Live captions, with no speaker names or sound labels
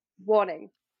Warning,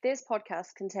 this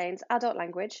podcast contains adult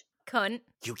language, Cunt.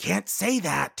 You can't say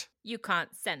that. You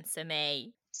can't censor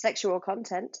me. sexual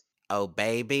content, Oh,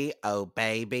 baby, oh,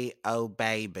 baby, oh,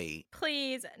 baby.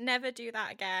 Please never do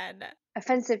that again.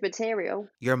 offensive material,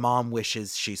 Your mom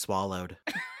wishes she swallowed.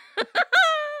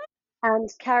 and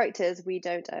characters we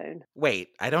don't own. Wait,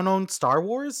 I don't own Star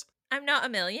Wars? I'm not a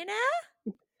millionaire.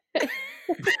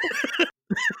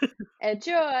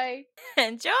 Enjoy!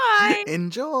 Enjoy.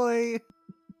 Enjoy.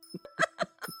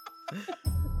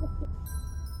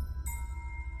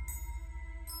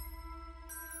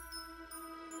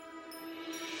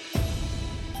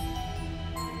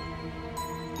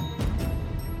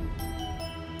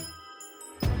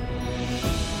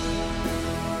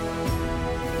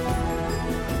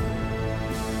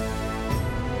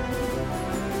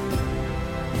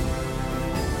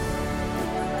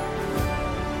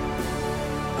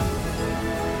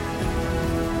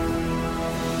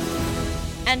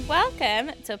 And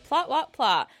welcome to Plot What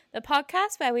Plot, the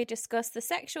podcast where we discuss the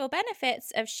sexual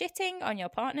benefits of shitting on your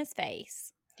partner's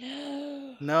face.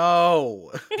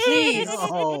 No. Please.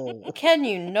 No. Can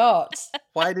you not?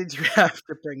 Why did you have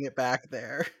to bring it back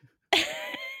there?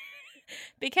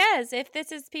 Because if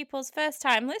this is people's first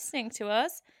time listening to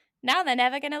us, now they're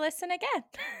never going to listen again.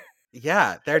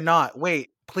 Yeah, they're not. Wait,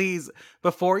 please,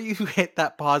 before you hit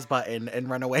that pause button and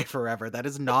run away forever, that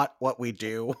is not what we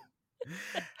do.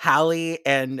 Hallie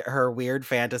and her weird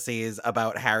fantasies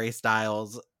about Harry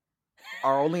Styles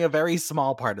are only a very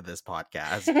small part of this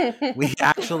podcast. We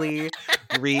actually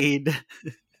read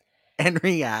and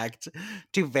react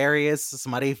to various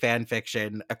smutty fan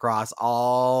fiction across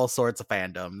all sorts of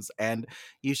fandoms, and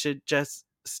you should just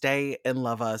stay and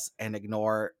love us and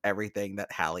ignore everything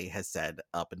that Hallie has said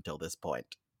up until this point.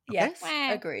 Yes,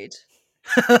 Wow. agreed.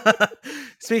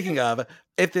 Speaking of,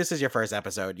 if this is your first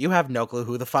episode, you have no clue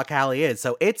who the fuck Hallie is.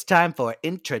 So it's time for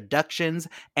introductions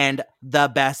and the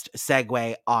best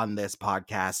segue on this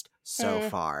podcast so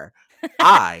far.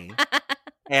 I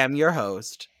am your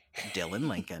host, Dylan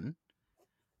Lincoln.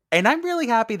 And I'm really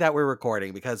happy that we're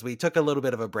recording because we took a little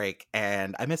bit of a break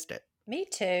and I missed it. Me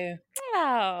too.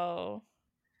 Oh,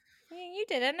 you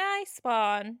did a nice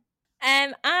one.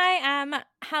 I am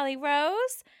Hallie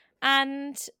Rose,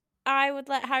 and I would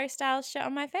let Harry Styles shit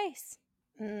on my face.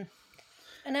 And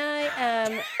I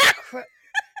am...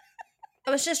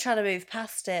 I was just trying to move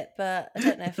past it, but I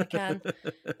don't know if I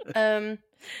can.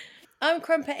 I'm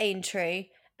Crumpet Aintree,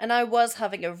 and I was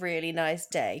having a really nice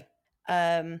day.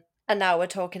 And now we're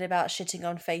talking about shitting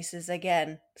on faces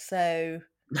again. So...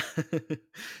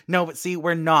 No, but see,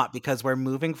 we're not because we're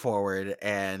moving forward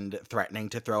and threatening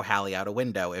to throw Hallie out a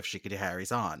window if she could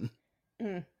Harry's on.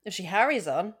 If she Harry's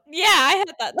on. Yeah, I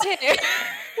heard that too.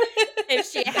 If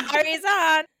she Harry's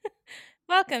on.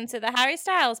 Welcome to the Harry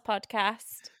Styles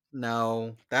podcast.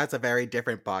 No, that's a very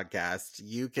different podcast.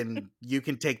 You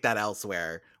can take that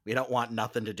elsewhere. We don't want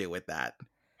nothing to do with that.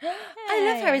 I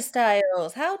love Harry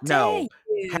Styles. How dare No,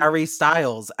 you? Harry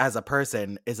Styles as a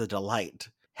person is a delight.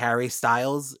 Harry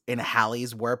Styles in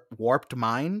Hallie's warped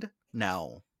mind?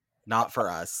 No, not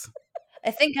for us. I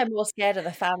think I'm more scared of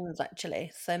the fans,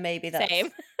 actually. So maybe that's...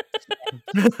 Same.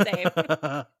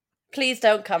 Same. Please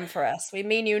don't come for us. We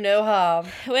mean you no harm.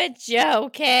 We're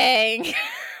joking.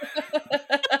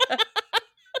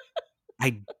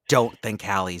 I don't think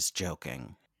Hallie's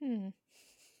joking.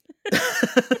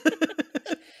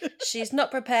 She's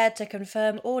not prepared to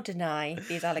confirm or deny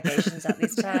these allegations at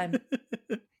this time.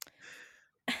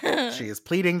 She is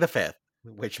pleading the fifth,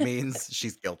 which means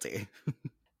she's guilty.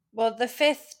 Well, the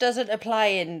fifth doesn't apply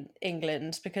in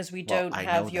England because we Well, don't I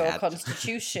have know your that.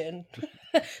 constitution.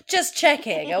 Just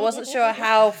checking. I wasn't sure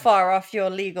how far off your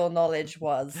legal knowledge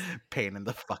was. Pain in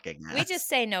the fucking ass. We just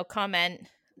say no comment.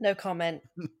 No comment.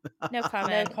 No No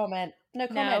comment. comment. No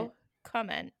comment. No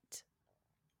comment.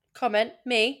 Comment.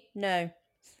 Me? No.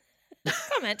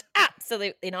 Comment.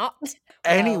 Absolutely not.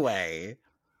 Anyway,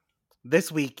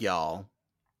 this week, y'all,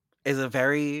 is a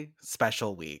very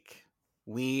special week.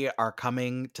 We are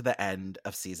coming to the end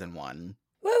of season 1.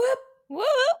 Whoop, whoop. Woo!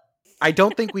 I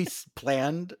don't think we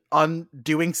planned on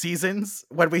doing seasons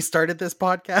when we started this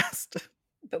podcast.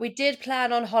 But we did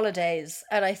plan on holidays,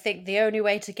 and I think the only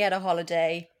way to get a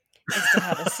holiday is to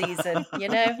have a season, you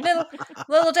know?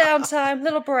 Little downtime,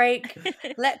 little break.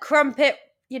 Let Crumpet,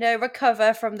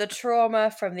 recover from the trauma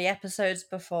from the episodes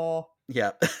before.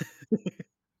 Yep.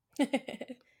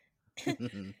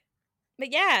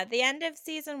 But yeah, the end of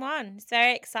season 1. It's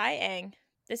very exciting.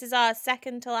 This is our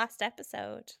second to last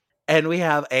episode. And we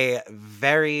have a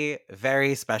very,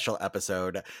 very special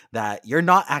episode that you're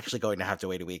not actually going to have to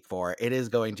wait a week for. It is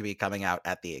going to be coming out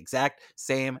at the exact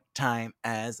same time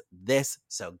as this.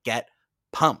 So get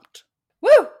pumped.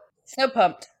 Woo! So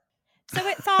pumped. So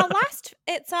it's our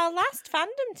last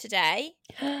fandom today.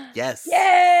 Yes.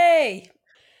 Yay!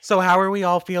 So how are we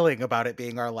all feeling about it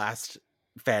being our last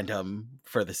fandom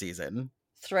for the season?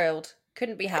 Thrilled.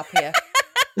 Couldn't be happier.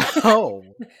 Oh,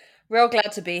 Real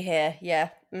glad to be here. Yeah.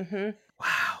 Mm-hmm.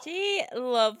 wow. She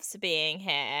loves being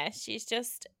here. She's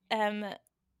just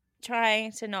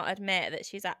trying to not admit that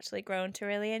she's actually grown to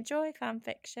really enjoy fan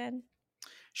fiction.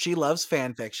 She loves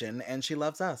fan fiction, and she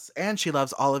loves us, and she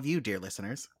loves all of you, dear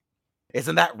listeners.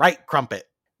 Isn't that right, Crumpet?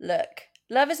 Look,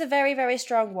 love is a very, very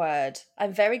strong word.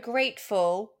 I'm very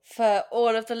grateful for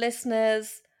all of the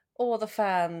listeners, all the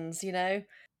fans, you know.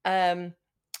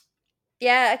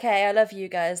 Yeah, okay, I love you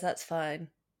guys, that's fine.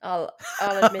 I'll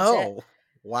admit it. Oh,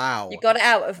 wow. You got it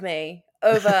out of me.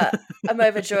 I'm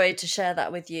overjoyed to share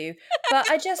that with you. But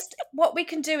what we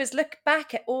can do is look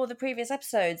back at all the previous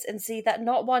episodes and see that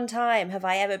not one time have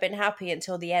I ever been happy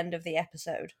until the end of the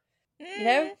episode. You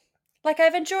know? Like,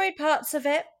 I've enjoyed parts of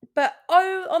it, but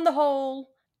on the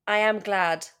whole, I am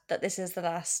glad that this is the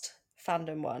last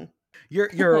fandom one.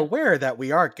 You're aware that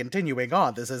we are continuing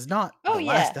on. This is not Oh, the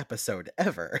last yeah. episode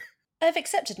ever. I've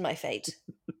accepted my fate.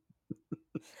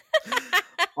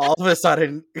 All of a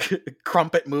sudden,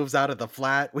 Crumpet moves out of the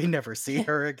flat. We never see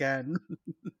her again.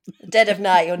 Dead of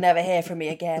night, you'll never hear from me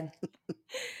again.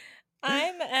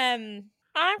 I'm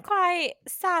quite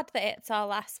sad that it's our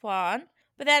last one,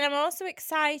 but then I'm also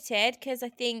excited because I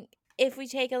think if we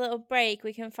take a little break,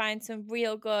 we can find some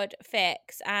real good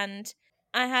fics. And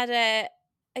I had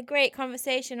a great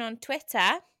conversation on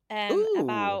Twitter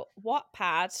about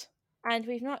Wattpad, and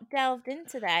we've not delved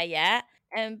into there yet.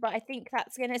 But I think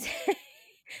that's gonna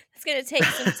take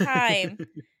some time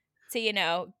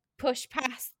to push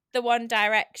past the One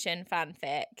Direction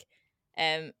fanfic,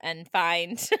 and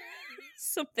find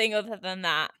something other than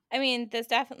that. I mean, there's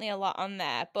definitely a lot on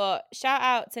there, but shout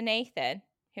out to Nathan,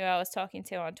 who I was talking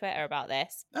to on Twitter about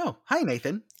this. Oh, hi,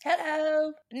 Nathan.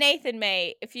 Hello. Nathan,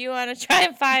 mate, if you want to try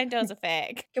and find us a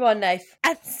fic Come on, Nath.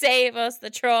 and save us the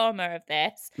trauma of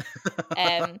this,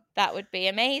 that would be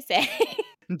amazing.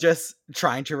 Just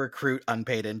trying to recruit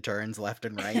unpaid interns left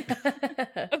and right.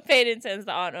 Unpaid interns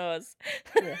that aren't us.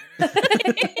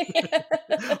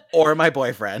 Or my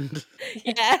boyfriend.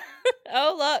 Yeah.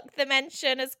 Oh, look, the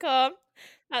mention has come.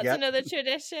 That's Yep. another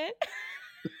tradition.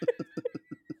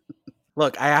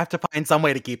 Look, I have to find some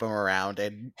way to keep him around,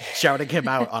 and shouting him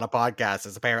out on a podcast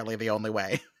is apparently the only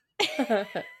way.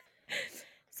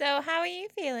 So, how are you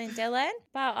feeling, Dylan,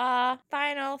 about our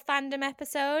final fandom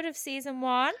episode of season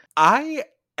 1? I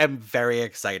am very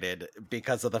excited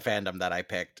because of the fandom that I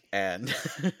picked, and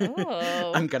Ooh.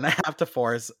 I'm gonna have to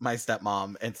force my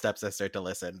stepmom and stepsister to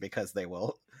listen because they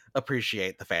will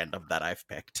appreciate the fandom that I've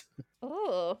picked.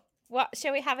 Ooh. What,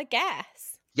 shall we have a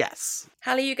guess? Yes.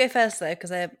 Hallie, you go first, though, because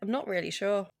I'm not really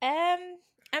sure. I'm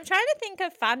trying to think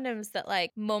of fandoms that,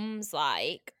 like, mums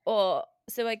like, or,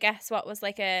 so I guess what was,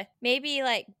 like, maybe,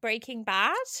 like, Breaking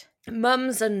Bad?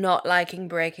 Mums are not liking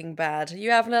Breaking Bad. Are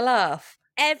you having a laugh?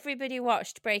 Everybody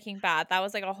watched Breaking Bad. That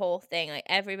was like a whole thing. Like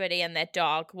everybody and their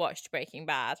dog watched Breaking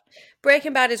Bad.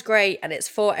 Breaking Bad is great and it's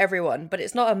for everyone, but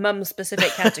it's not a mum-specific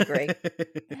category.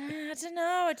 I don't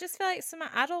know. I just feel like some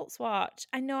adults watch.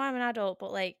 I know I'm an adult,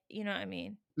 but like, you know what I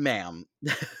mean? Ma'am,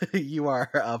 you are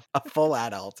a full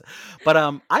adult. But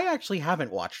I actually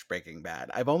haven't watched Breaking Bad.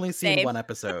 I've only seen Same. one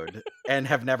episode and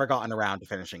have never gotten around to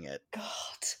finishing it. God.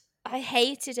 I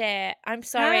hated it. I'm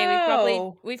sorry.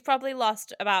 How? We've probably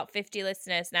lost about 50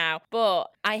 listeners now, but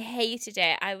I hated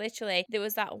it. There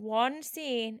was that one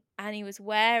scene and he was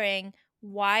wearing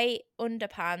white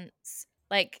underpants,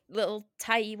 like little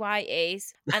tighty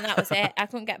whiteys, and that was it. I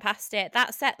couldn't get past it.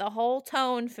 That set the whole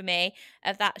tone for me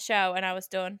of that show, and I was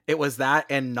done. It was that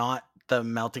and not the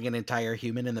melting an entire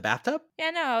human in the bathtub?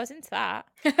 Yeah, no, I was into that.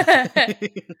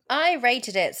 I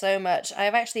rated it so much.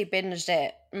 I've actually binged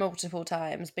it multiple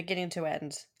times, beginning to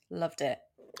end. Loved it.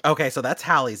 Okay, so that's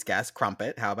Hallie's guess.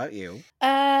 Crumpet, how about you?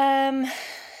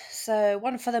 So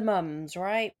one for the mums,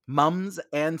 right? Mums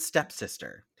and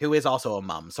stepsister, who is also a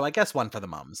mum. So I guess one for the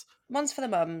mums. One's for the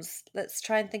mums. Let's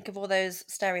try and think of all those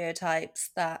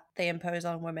stereotypes that they impose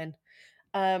on women.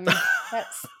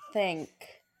 Let's think.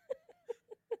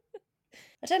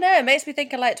 I don't know. It makes me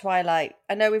think I like Twilight.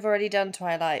 I know we've already done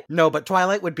Twilight. No, but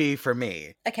Twilight would be for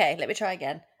me. Okay, let me try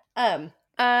again. I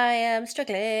am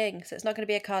struggling, so it's not going to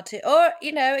be a cartoon. Or,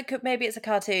 maybe it's a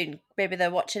cartoon. Maybe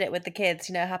they're watching it with the kids,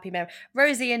 happy memory.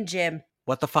 Rosie and Jim.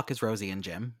 What the fuck is Rosie and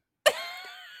Jim?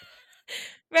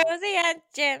 Rosie and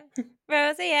Jim.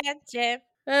 Rosie and Jim.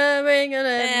 Rosie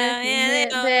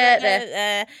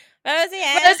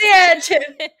Rosie and Jim.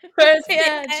 Rosie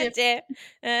and Jim.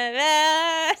 Jim.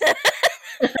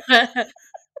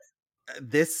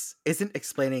 This isn't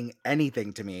explaining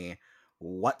anything to me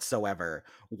whatsoever.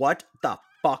 What the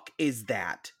fuck is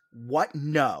that? What?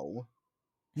 No.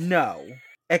 No.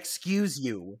 Excuse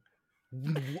you.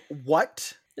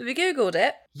 What? Have you Googled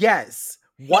it? Yes.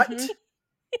 What? Mhm.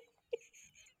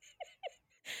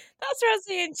 That's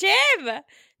Rosie and Jim.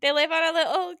 They live on a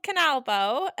little canal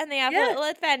boat and they have Yeah. little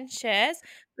adventures.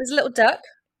 There's a little duck.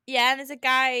 Yeah, and there's a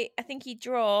guy, I think he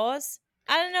draws.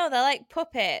 I don't know, they're like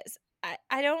puppets.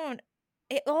 I don't,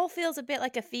 it all feels a bit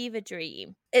like a fever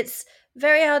dream. It's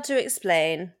very hard to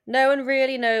explain. No one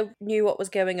really knew what was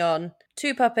going on.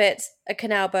 2 puppets, a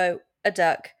canal boat, a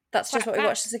duck. That's just Quack, what we quack.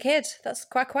 watched as a kid. That's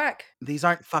quack quack. These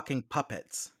aren't fucking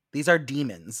puppets. These are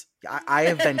demons. I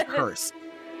have been cursed.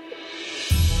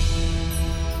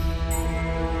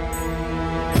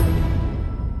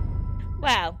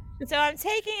 Well, so I'm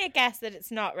taking a guess that it's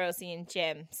not Rosie and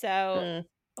Jim. So Mm.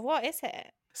 what is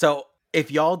it? So, if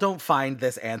y'all don't find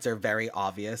this answer very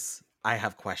obvious, I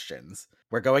have questions.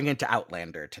 We're going into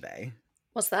Outlander today.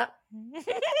 What's that?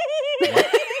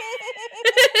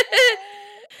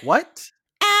 What?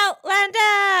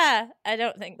 Outlander! I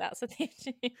don't think that's what they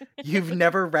do. You've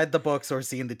never read the books or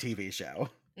seen the TV show?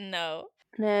 No.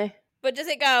 No. But does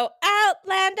it go,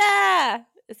 Outlander?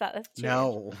 Is that the tune?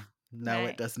 No. No, Right.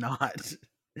 it does not.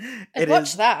 I'd It watch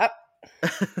is that.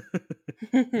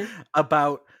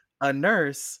 about a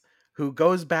nurse who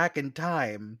goes back in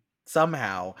time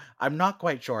somehow. I'm not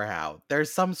quite sure how.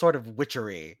 There's some sort of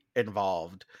witchery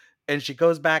involved. And she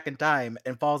goes back in time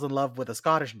and falls in love with a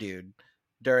Scottish dude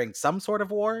during some sort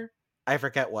of war. I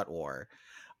forget what war.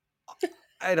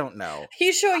 I don't know. Are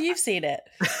you sure you've seen it?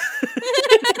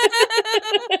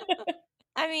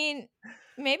 I mean,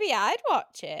 maybe I'd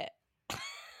watch it.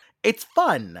 It's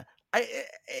fun.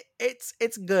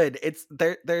 It's good.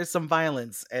 There's some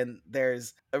violence and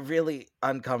there's a really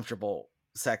uncomfortable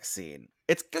sex scene.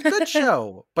 It's a good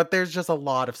show, but there's just a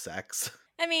lot of sex.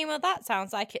 I mean, well, that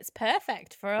sounds like it's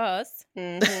perfect for us.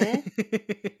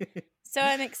 Mhm. So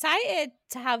I'm excited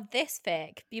to have this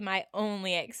fic be my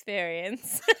only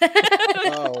experience.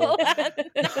 Oh.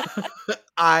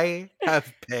 I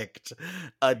have picked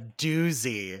a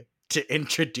doozy to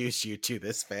introduce you to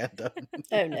this fandom.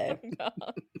 Oh no.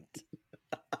 God.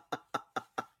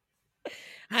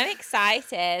 I'm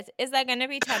excited. Is there going to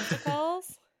be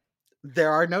tentacles?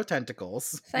 There are no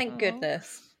tentacles. Thank Aw.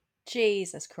 goodness.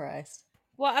 Jesus Christ.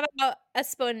 What about a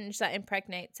sponge that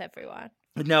impregnates everyone?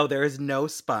 No, there is no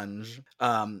sponge.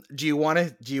 Do you want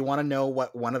to know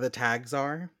what one of the tags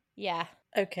are? Yeah.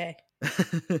 Okay.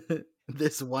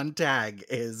 This one tag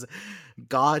is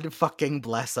God fucking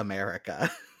bless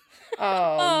America.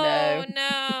 Oh, no.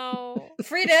 no.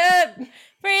 Freedom!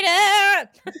 Freedom!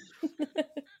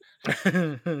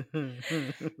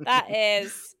 That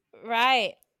is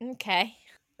right. Okay.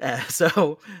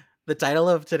 So the title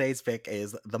of today's fic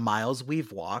is The Miles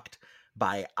We've Walked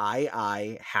by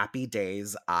I Happy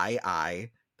Days I.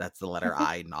 That's the letter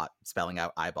I, not spelling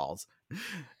out eyeballs.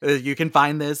 You can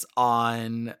find this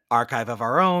on Archive of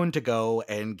Our Own to go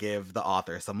and give the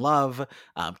author some love.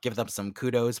 Give them some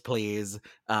kudos, please.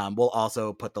 We'll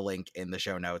also put the link in the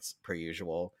show notes per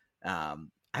usual.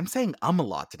 I'm saying a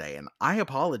lot today, and I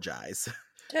apologize.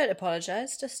 Don't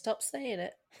apologize. Just stop saying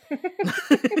it.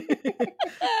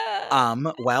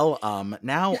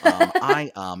 Now,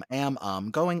 I,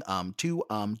 am, going,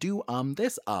 to, do,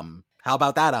 this, How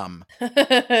about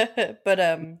that,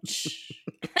 But shh.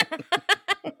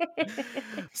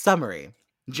 Summary.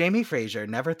 Jamie Fraser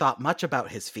never thought much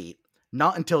about his feet.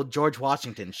 Not until George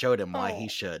Washington showed him why he Oh.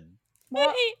 should. What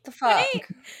Wait, the fuck? wait.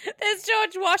 There's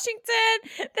George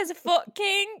Washington. There's a foot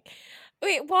king.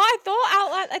 Wait, what?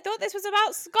 I thought this was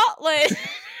about Scotland.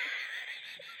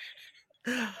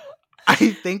 I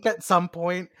think at some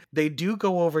point they do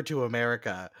go over to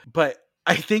America, but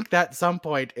I think that some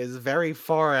point is very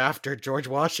far after George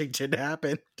Washington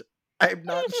happened. I'm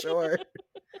not sure.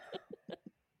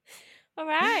 All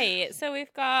right, so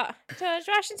we've got George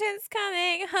Washington's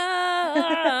coming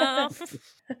home.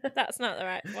 That's not the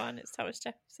right one. It's Thomas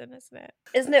Jefferson, isn't it?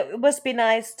 Isn't it? It must be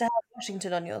nice to have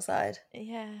Washington on your side.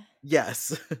 Yeah.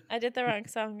 Yes. I did the wrong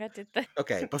song. I did the.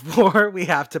 Okay, before we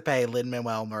have to pay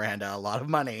Lin-Manuel Miranda a lot of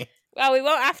money. Well, we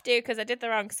won't have to because I did the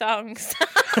wrong songs.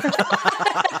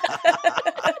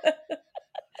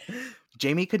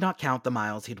 Jamie could not count the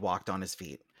miles he'd walked on his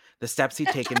feet, the steps he'd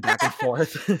taken back and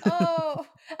forth. Oh,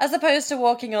 as opposed to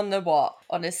walking on the what?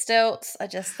 On his stilts.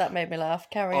 That made me laugh.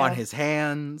 Carry on. On his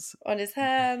hands. On his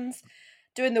hands.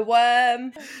 Doing the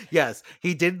worm. Yes,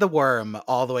 he did the worm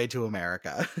all the way to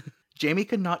America. Jamie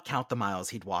could not count the miles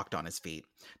he'd walked on his feet,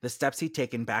 the steps he'd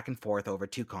taken back and forth over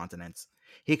 2 continents.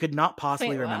 He could not possibly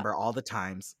Wait, what? remember all the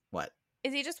times. What?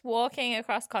 Is he just walking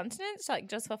across continents, like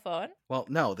just for fun? Well,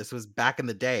 no, this was back in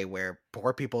the day where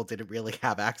poor people didn't really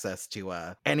have access to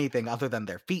anything other than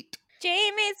their feet.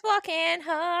 Jamie's walking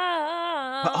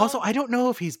home. But also, I don't know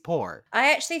if he's poor.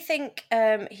 I actually think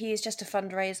he's just a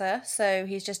fundraiser, so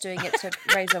he's just doing it to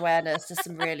raise awareness to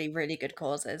some really, really good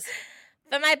causes.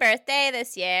 For my birthday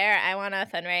this year, I want to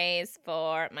fundraise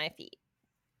for my feet.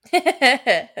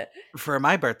 For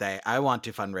my birthday, I want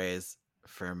to fundraise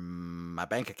for my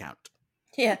bank account.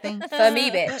 Yeah, for me,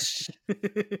 bitch.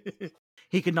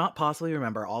 He could not possibly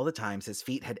remember all the times his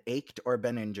feet had ached or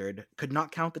been injured, could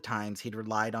not count the times he'd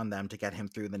relied on them to get him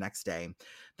through the next day,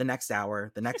 the next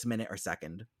hour, the next minute or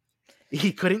second.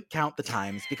 He couldn't count the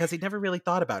times because he'd never really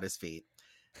thought about his feet.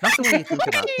 Not the way you think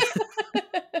about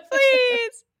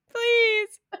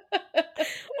Please.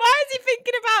 Why is he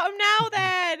thinking about him now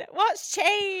then? What's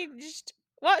changed?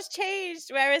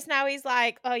 Whereas now he's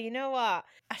like, oh, you know what?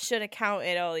 I should have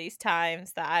counted all these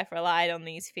times that I've relied on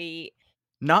these feet.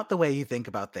 Not the way you think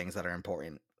about things that are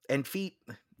important. And feet,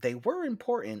 they were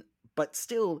important, but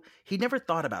still, he never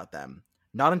thought about them.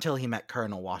 Not until he met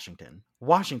Colonel Washington.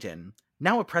 Washington,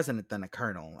 now a president than a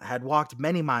colonel, had walked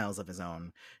many miles of his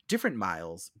own. Different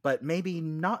miles, but maybe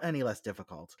not any less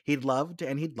difficult. He'd loved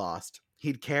and he'd lost.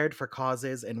 He'd cared for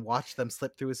causes and watched them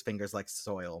slip through his fingers like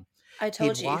soil. I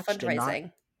told He'd you, watched and not-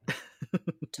 fundraising.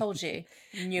 Told you.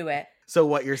 Knew it. So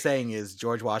what you're saying is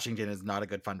George Washington is not a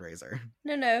good fundraiser.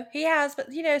 No, he has, but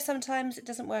sometimes it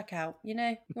doesn't work out, You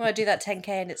want to do that 10K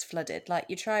and it's flooded. Like,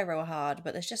 you try real hard,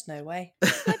 but there's just no way.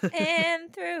 Slipping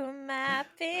through my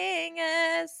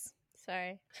fingers.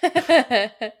 Sorry.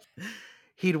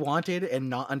 He'd wanted and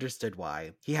not understood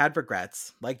why. He had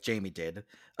regrets, like Jamie did,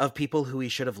 of people who he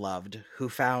should have loved, who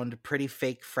found pretty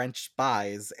fake French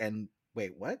spies and...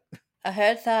 Wait, what? I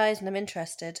heard thighs and I'm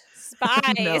interested.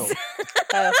 Spies. No.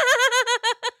 Oh,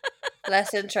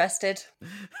 less interested.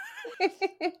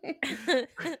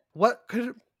 What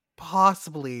could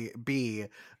possibly be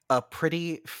a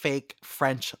pretty fake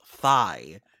French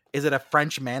thigh? Is it a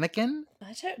French mannequin?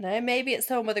 I don't know. Maybe it's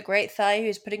someone with a great thigh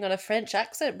who's putting on a French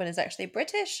accent but is actually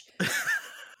British.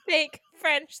 Fake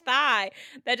French thigh.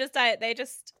 They're just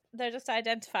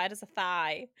identified as a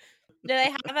thigh. Do they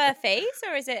have a face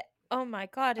or is it? Oh my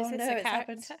god! Is Oh this no, a it's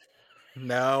character? happened.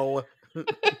 No. Is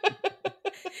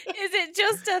it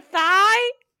just a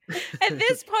thigh? At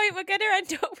this point, we're gonna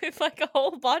end up with like a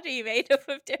whole body made up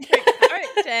of different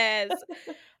characters.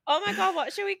 Oh my god!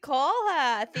 What should we call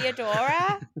her?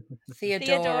 Theodora.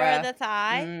 Theodora the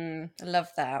thigh. I love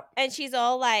that. And she's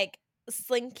all like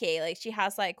slinky, like she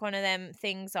has like one of them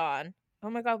things on. Oh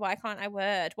my god, why can't I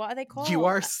word? What are they called? You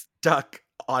are stuck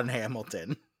on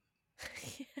Hamilton.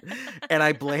 And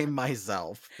I blame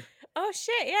myself. Oh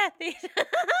shit, yeah.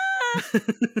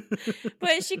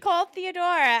 But she called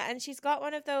Theodora and she's got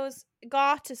one of those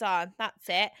garters on. That's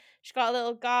it. She's got a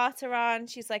little garter on.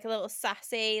 She's like a little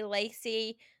sassy,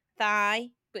 lacy thigh.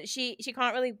 But she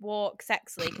can't really walk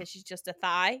sexily because she's just a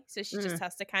thigh. So she just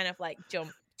has to kind of like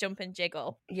jump and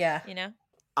jiggle. Yeah. You know?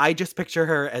 I just picture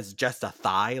her as just a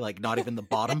thigh, like not even the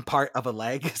bottom part of a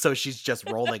leg, so she's just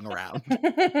rolling around.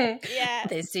 Yeah.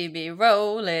 They see me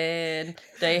rolling.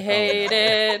 They hate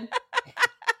it.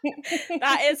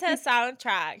 That is her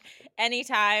soundtrack.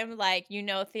 Anytime, like,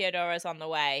 Theodora's on the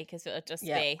way, because it'll just be,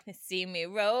 they see me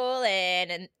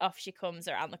rolling, and off she comes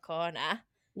around the corner.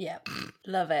 Yeah,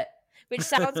 love it. Which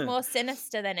sounds more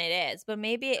sinister than it is, but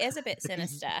maybe it is a bit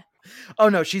sinister. Oh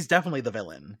no, she's definitely the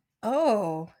villain.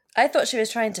 Oh, I thought she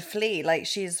was trying to flee, like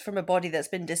she's from a body that's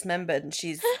been dismembered and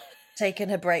she's taken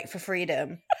her break for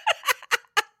freedom.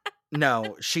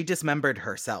 No, she dismembered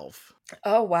herself.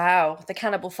 Oh, wow. The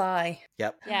cannibal thigh.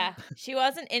 Yep. Yeah. She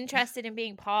wasn't interested in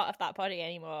being part of that body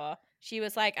anymore. She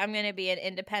was like, I'm going to be an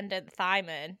independent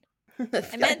thighman.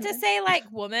 I meant to say like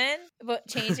woman, but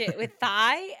change it with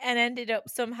thigh and ended up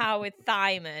somehow with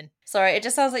thighman. Sorry, it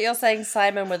just sounds like you're saying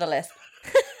Simon with a lisp.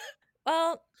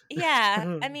 Well,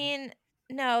 yeah. I mean,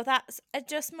 no, that's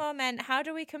just more meant. How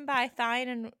do we combine thigh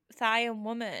and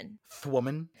woman?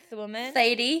 Thwoman. Thwoman?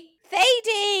 Thady.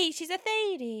 Thady! She's a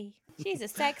Thady. She's a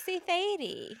sexy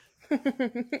Thady.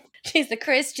 She's a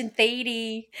Christian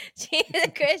Thady. She's a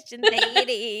Christian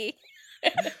Thady.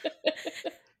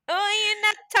 Oh, you're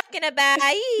not talking about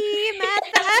my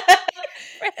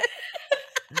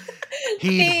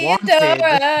He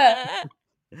wanted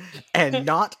and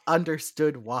not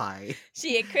understood why.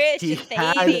 She a Christian He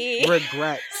had Thady.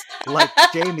 regrets like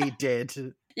Jamie did.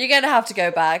 You're going to have to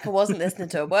go back. I wasn't listening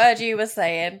to a word you were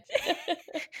saying.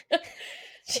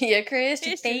 She a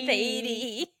Christian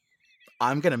Thady.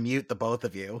 I'm gonna mute the both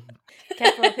of you.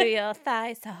 Careful who your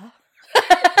thighs are.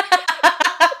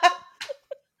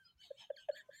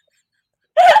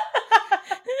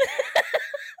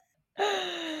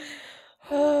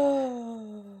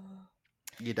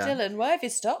 You done? Dylan, why have you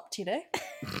stopped,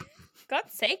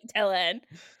 God's sake, Dylan.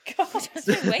 God. I've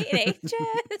been waiting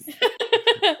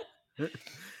ages.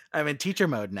 I'm in teacher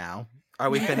mode now. Are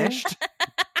we finished?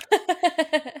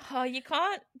 Oh, you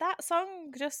can't. That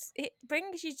song just, it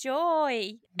brings you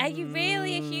joy. Are you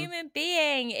really a human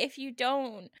being if you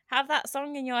don't have that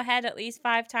song in your head at least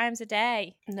 5 times a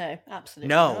day? No, absolutely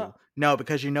No, not. no,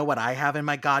 because you know what I have in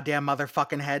my goddamn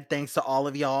motherfucking head, thanks to all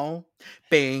of y'all?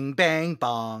 Bing, bang,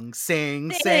 bong,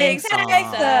 sing, sing, song.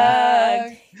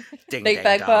 song. Ding, Big dang,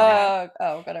 Bang dong. Bong.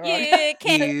 Oh, got it wrong. You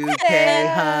can UK,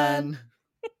 hun.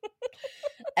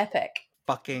 Epic.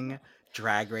 Fucking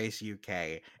Drag Race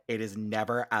UK. It is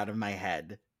never out of my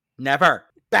head. Never.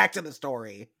 Back to the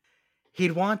story.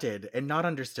 He'd wanted and not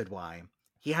understood why.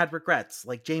 He had regrets,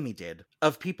 like Jamie did,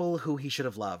 of people who he should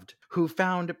have loved, who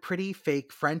found pretty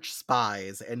fake French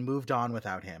spies and moved on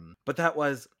without him. But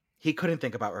he couldn't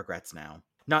think about regrets now.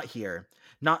 Not here.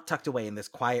 Not tucked away in this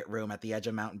quiet room at the edge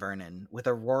of Mount Vernon, with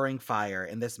a roaring fire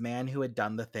and this man who had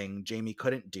done the thing Jamie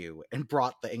couldn't do and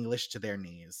brought the English to their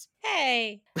knees.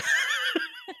 Hey,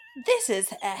 This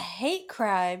is a hate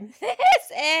crime. this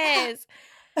is.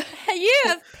 You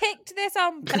have picked this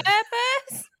on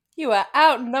purpose. You are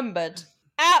outnumbered.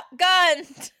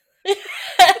 Outgunned.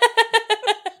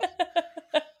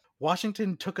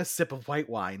 Washington took a sip of white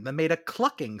wine that made a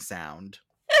clucking sound.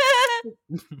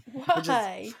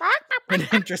 Why? An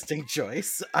interesting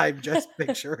choice. I'm just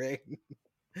picturing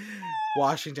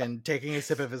Washington taking a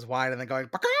sip of his wine and then going,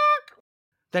 "Bakak!"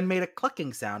 Then made a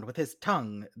clucking sound with his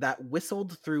tongue that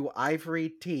whistled through ivory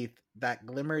teeth that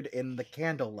glimmered in the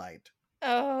candlelight.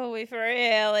 Oh, we've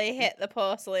really hit the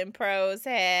porcelain pros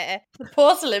here. The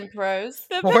porcelain pros.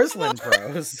 The Porcelain purple-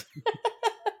 pros.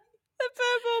 The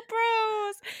purple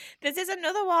bros. This is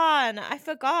another one. I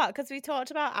forgot because we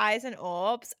talked about eyes and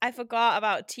orbs. I forgot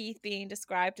about teeth being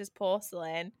described as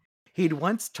porcelain. He'd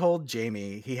once told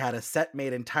Jamie he had a set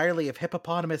made entirely of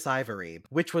hippopotamus ivory,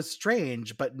 which was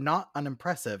strange but not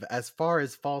unimpressive as far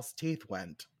as false teeth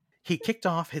went. He kicked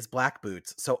off his black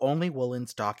boots so only woolen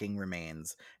stocking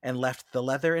remains, and left the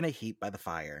leather in a heap by the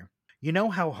fire. "You know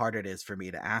how hard it is for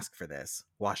me to ask for this,"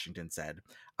 Washington said,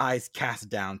 eyes cast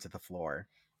down to the floor.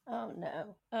 Oh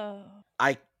no. Oh.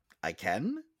 I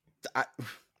can?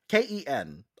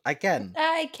 Ken. I can.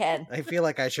 I can. I feel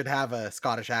like I should have a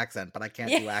Scottish accent, but I can't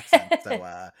do Yeah. accents,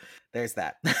 so there's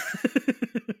that.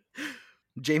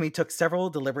 Jamie took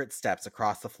several deliberate steps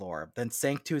across the floor, then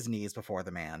sank to his knees before the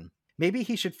man. Maybe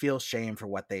he should feel shame for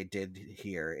what they did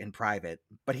here in private,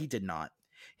 but he did not.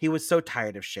 He was so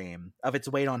tired of shame, of its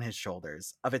weight on his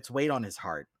shoulders, of its weight on his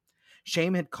heart.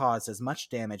 Shame had caused as much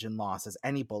damage and loss as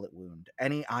any bullet wound,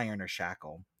 any iron or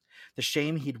shackle. The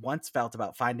shame he'd once felt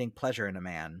about finding pleasure in a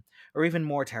man, or even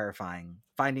more terrifying,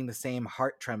 finding the same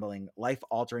heart-trembling,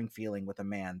 life-altering feeling with a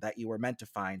man that you were meant to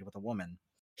find with a woman.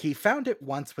 He found it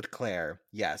once with Claire,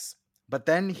 yes, but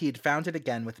then he'd found it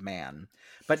again with man,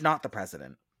 but not the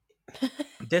president.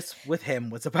 This, with him,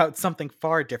 was about something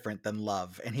far different than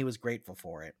love, and he was grateful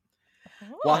for it.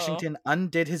 Oh. Washington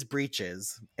undid his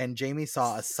breeches, and Jamie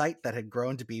saw a sight that had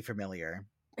grown to be familiar.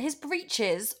 His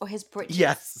breeches or his breeches?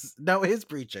 Yes, no, his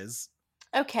breeches.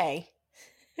 Okay.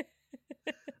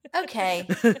 Okay.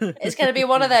 It's going to be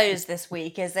one of those this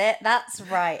week, is it? That's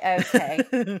right.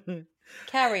 Okay.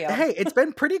 Carry on. Hey, it's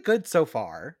been pretty good so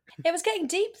far. It was getting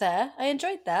deep there. I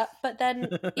enjoyed that. But then,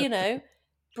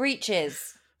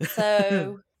 breeches.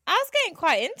 So, I was getting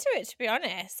quite into it, to be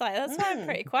honest. Like, that's why I'm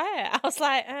pretty quiet. I was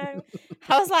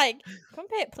like,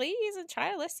 Crumpet, please, and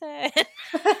try to listen.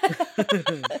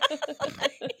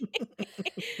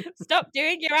 Stop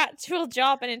doing your actual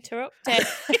job and interrupting.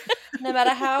 no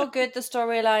matter how good the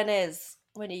storyline is,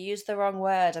 when you use the wrong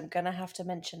word, I'm going to have to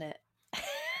mention it.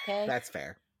 Okay? That's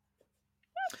fair.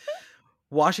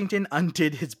 Washington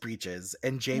undid his breeches,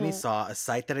 and Jamie saw a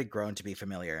sight that had grown to be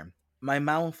familiar. My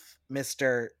mouth,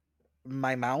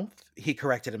 he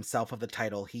corrected himself of the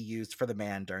title he used for the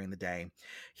man during the day.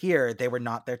 Here, they were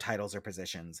not their titles or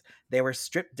positions. They were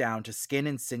stripped down to skin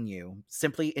and sinew,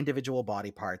 simply individual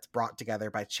body parts brought together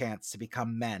by chance to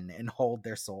become men and hold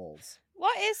their souls.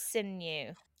 What is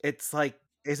sinew? It's like,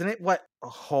 isn't it what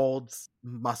holds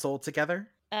muscle together?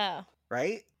 Oh.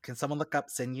 Right? Can someone look up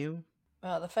sinew?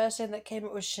 Well, the first thing that came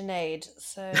up was Sinead.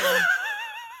 So,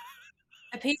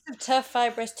 a piece of tough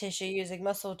fibrous tissue uniting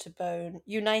muscle to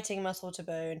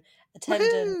bone, a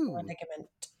tendon or a Woohoo! ligament.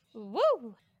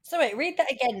 Woo! So wait, read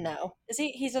that again now.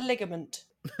 He's a ligament?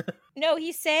 No,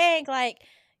 he's saying, like,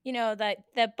 that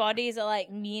their bodies are, like,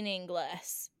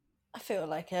 meaningless. I feel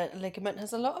like a ligament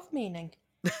has a lot of meaning.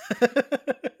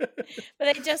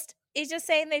 But he's just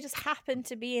saying they just happen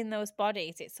to be in those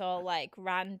bodies. It's all, like,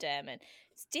 random, and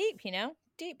it's deep,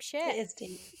 deep It shit. is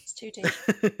deep. It's too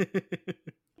deep.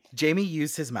 Jamie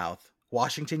used his mouth.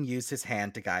 Washington used his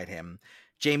hand to guide him.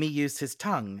 Jamie used his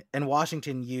tongue, and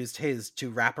Washington used his to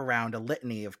wrap around a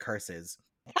litany of curses.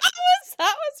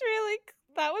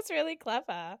 That was really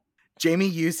clever. Jamie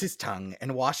used his tongue,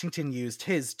 and Washington used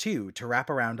his, too, to wrap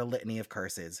around a litany of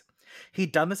curses.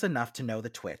 He'd done this enough to know the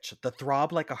twitch, the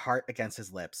throb like a heart against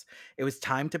his lips. It was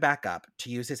time to back up, to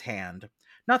use his hand.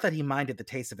 Not that he minded the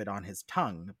taste of it on his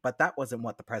tongue, but that wasn't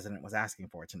what the president was asking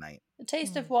for tonight. The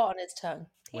taste of what on his tongue?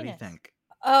 What do you Penis. think?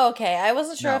 Oh, okay. I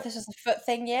wasn't sure if No. this was a foot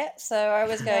thing yet, so I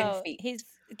was going No, feet. he's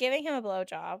giving him a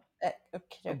blowjob.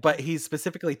 Okay. But he's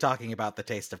specifically talking about the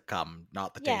taste of cum,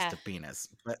 not the Yeah. taste of penis.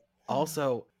 But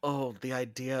also, the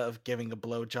idea of giving a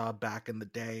blowjob back in the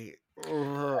day.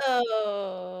 Ugh.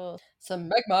 Oh, some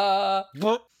magma.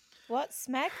 What's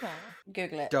smegma?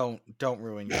 Google it. Don't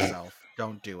ruin yourself.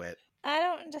 Don't do it. I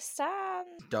don't understand.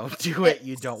 Don't do it.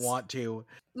 You don't want to.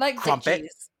 Like Crumpet.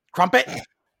 dick Crumpet. cheese.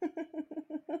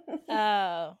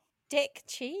 Oh, dick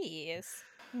cheese.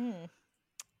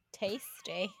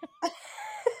 Tasty.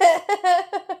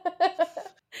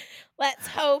 Let's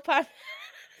hope I'm.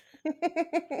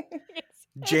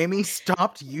 Jamie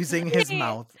stopped using his Wait,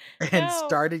 mouth and no,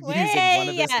 started using one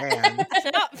of his wait. hands.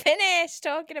 I'm not finished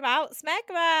talking about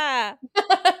smegma.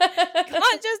 You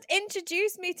can't just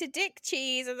introduce me to dick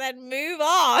cheese and then move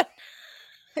on.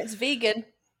 It's vegan.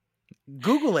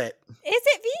 Google it. Is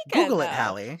it vegan? Google it, though?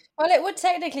 Hallie. Well, it would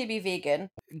technically be vegan.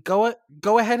 Go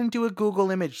ahead and do a Google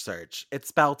image search. It's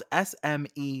spelled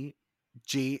SMEGMA.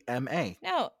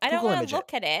 No, I don't Google want image to it.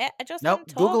 look at it. I just Nope, want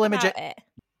to Google talk image about it.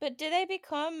 But do they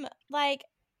become like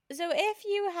so? If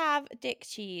you have dick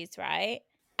cheese, right,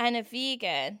 and a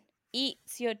vegan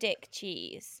eats your dick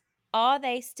cheese, are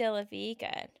they still a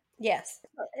vegan? Yes.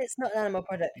 It's not an animal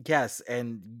product. Yes,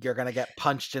 and you're gonna get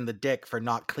punched in the dick for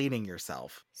not cleaning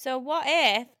yourself. So what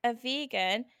if a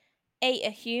vegan ate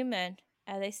a human?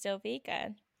 Are they still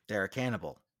vegan? They're a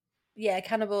cannibal. Yeah,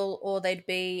 cannibal, or they'd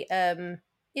be,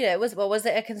 was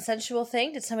it a consensual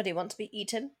thing? Did somebody want to be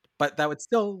eaten? But that would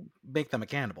still make them a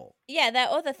cannibal. Yeah, there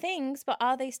are other things, but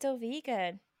are they still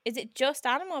vegan? Is it just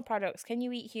animal products? Can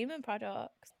you eat human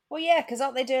products? Well, yeah, because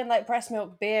aren't they doing like breast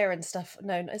milk beer and stuff?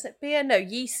 No, is it beer? No,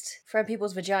 yeast from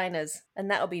people's vaginas,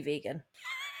 and that'll be vegan.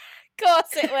 Of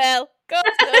course it will. Of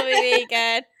course it'll be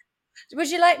vegan. Would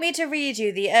you like me to read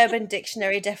you the Urban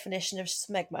Dictionary definition of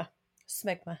smegma?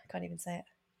 Smegma, can't even say it.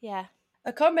 Yeah.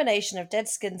 A combination of dead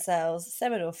skin cells,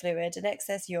 seminal fluid, and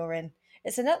excess urine.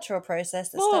 It's a natural process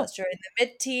that starts during the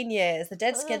mid-teen years. The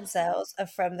dead skin cells are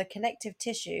from the connective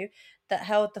tissue that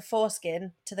held the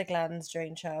foreskin to the glands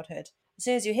during childhood. As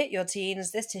soon as you hit your teens,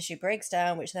 this tissue breaks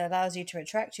down, which then allows you to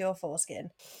retract your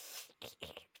foreskin.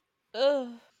 Ugh.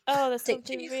 Oh, there's Dick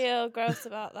something cheese. real gross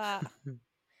about that.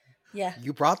 Yeah.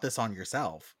 You brought this on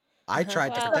yourself. I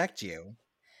tried to Well- protect you.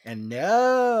 And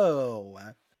no.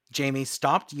 Jamie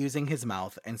stopped using his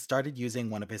mouth and started using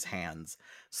one of his hands.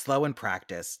 Slow in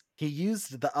practice, he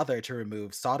used the other to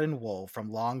remove sodden wool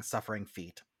from long-suffering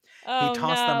feet. Oh He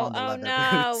tossed them no, on the oh leather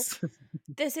no. boots.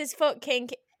 This is foot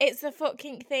kink. It's the foot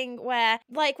kink thing where,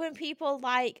 like, when people,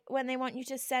 like, when they want you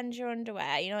to send your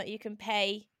underwear, you know, you can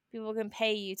pay, people can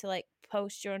pay you to, like,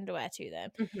 post your underwear to them.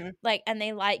 Mm-hmm. Like, and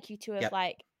they like you to have, Yep.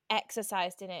 like,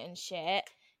 exercised in it and shit.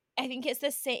 I think it's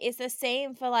the same. It's the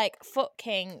same for like foot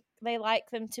kink. They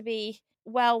like them to be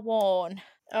well worn.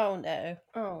 Oh no.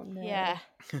 Oh no. Yeah.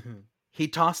 He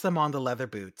tossed them on the leather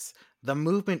boots, the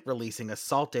movement releasing a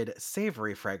salted,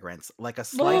 savory fragrance like a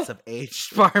slice of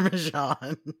aged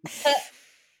Parmesan.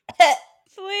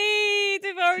 Please,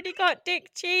 we've already got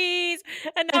dick cheese,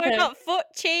 and now we've got foot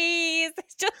cheese.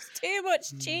 It's just too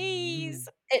much cheese.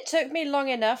 It took me long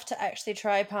enough to actually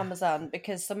try Parmesan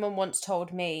because someone once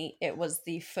told me it was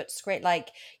the foot scrape. Like,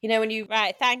 you know, when you.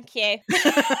 Right, thank you.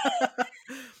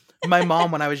 My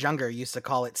mom, when I was younger, used to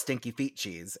call it stinky feet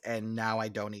cheese, and now I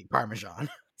don't eat Parmesan.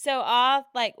 So our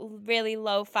like really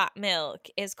low fat milk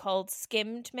is called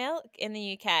skimmed milk in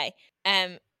the UK.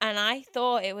 And I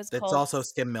thought it was It's called also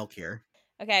skim milk here.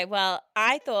 Okay, well,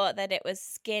 I thought that it was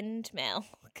skinned milk.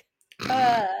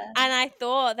 Uh, And I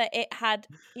thought that it had,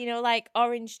 you know, like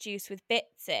orange juice with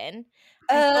bits in.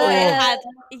 uh,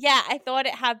 I thought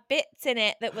it had bits in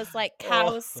it that was like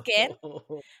cow's skin.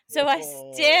 So I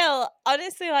still,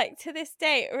 honestly, like to this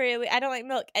day, really, I don't like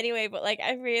milk anyway, but like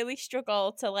I really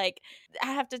struggle to like, I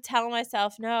have to tell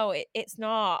myself, no, it's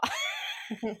not.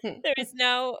 There is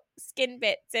no skin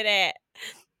bits in it.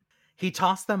 He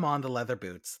tossed them on the leather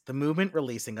boots, the movement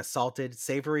releasing a salted,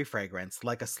 savory fragrance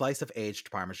like a slice of aged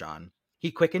Parmesan. He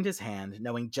quickened his hand,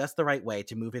 knowing just the right way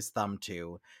to move his thumb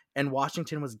to, and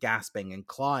Washington was gasping and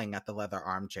clawing at the leather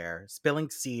armchair,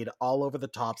 spilling seed all over the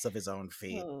tops of his own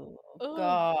feet. Oh, Ooh.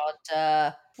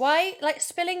 God. Why? Like,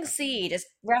 spilling seed is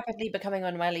rapidly becoming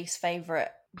one of my least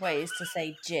favourite ways to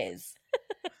say jizz.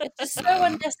 It's just so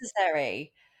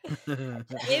unnecessary.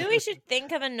 Maybe we should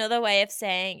think of another way of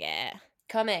saying it.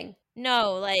 Coming.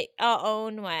 No, like our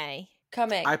own way.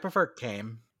 Coming. I prefer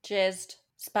came. Jizzed.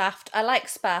 Spaffed. I like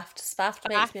spaffed. Spaffed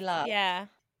makes me laugh. Yeah.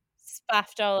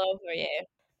 Spaffed all over you.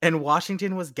 And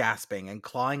Washington was gasping and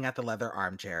clawing at the leather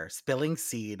armchair, spilling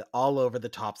seed all over the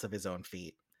tops of his own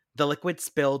feet. The liquid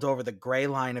spilled over the gray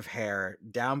line of hair,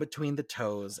 down between the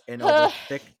toes, and over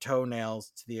thick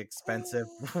toenails to the expensive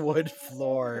wood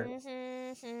floor.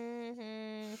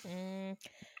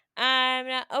 I'm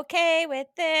not okay with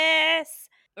this.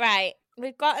 Right,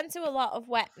 we've gotten to a lot of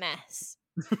wet mess.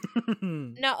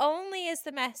 Not only is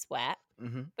the mess wet,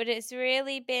 but it's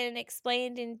really been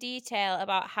explained in detail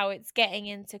about how it's getting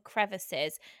into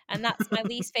crevices. And that's my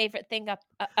least favourite thing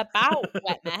about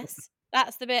wet mess.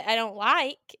 That's the bit I don't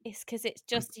like, is because it's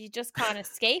just, you just can't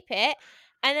escape it.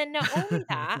 And then not only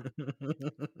that,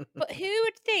 but who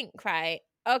would think, right?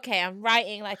 Okay, I'm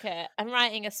writing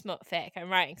a smut fic. I'm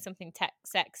writing something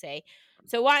sexy.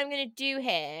 So what I'm going to do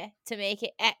here to make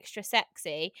it extra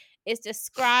sexy is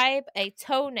describe a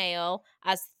toenail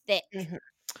as thick.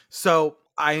 So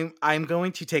I'm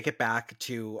going to take it back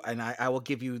to, and I will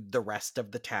give you the rest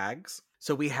of the tags.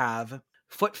 So we have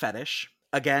foot fetish.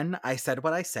 Again, I said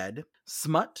what I said.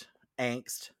 Smut,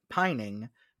 angst, pining,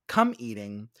 cum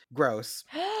eating, gross.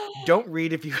 Don't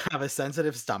read if you have a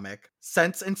sensitive stomach.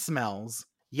 Scents and smells.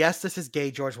 Yes, this is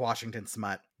gay George Washington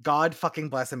smut. God fucking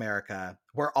bless America.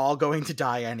 We're all going to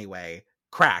die anyway.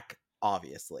 Crack,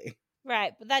 obviously.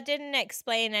 Right, but that didn't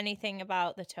explain anything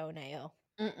about the toenail.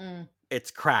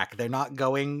 It's crack. They're not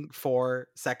going for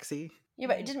sexy. Yeah,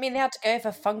 but it didn't mean they had to go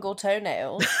for fungal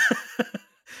toenails.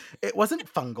 It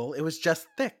wasn't fungal. It was just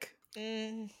thick.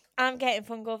 I'm getting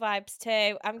fungal vibes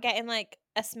too. I'm getting like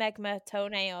a smegma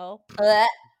toenail.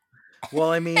 Well,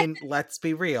 I mean, let's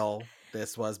be real.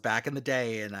 This was back in the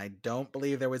day, and I don't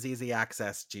believe there was easy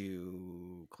access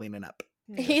to cleaning up.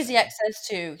 Easy access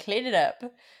to clean it up.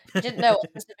 You didn't know what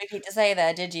specifically to say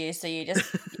there, did you? So you went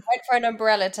for an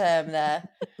umbrella term there.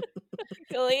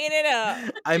 Clean it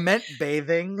up. I meant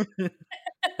bathing,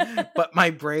 but my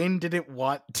brain didn't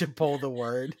want to pull the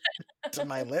word to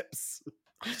my lips.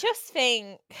 I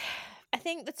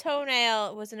think the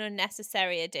toenail was an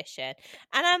unnecessary addition.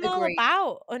 And I'm all Agreed.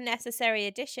 about unnecessary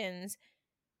additions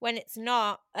when it's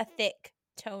not a thick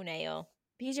toenail.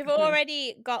 Because you've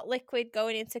already got liquid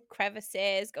going into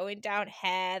crevices, going down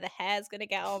hair. The hair's going to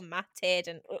get all matted.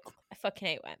 And I fucking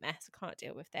hate wet mess. I can't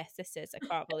deal with this. I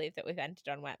can't believe that we've ended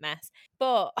on wet mess.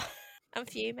 But I'm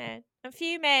fuming.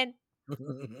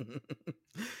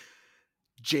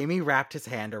 Jamie wrapped his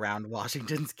hand around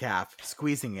Washington's calf,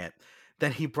 squeezing it.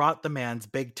 Then he brought the man's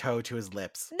big toe to his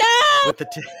lips. No! With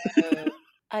the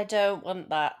I don't want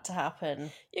that to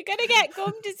happen. You're going to get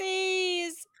gum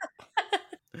disease.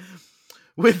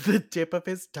 With the tip of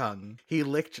his tongue, he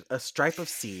licked a stripe of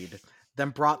seed, then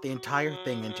brought the entire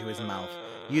thing into his mouth,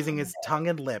 using his tongue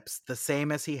and lips the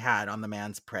same as he had on the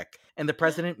man's prick. And the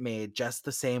president made just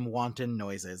the same wanton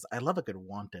noises. I love a good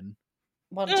wanton.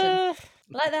 Wanton.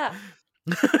 Like that.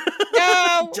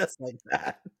 No! Just like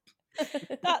that.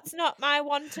 That's not my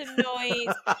wanton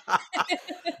noise.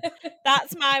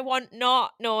 That's my want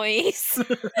not noise.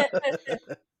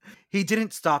 He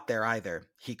didn't stop there either.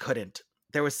 He couldn't.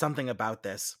 There was something about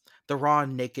this, the raw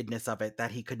nakedness of it,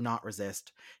 that he could not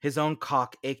resist. His own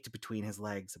cock ached between his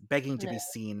legs, begging to be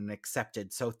seen and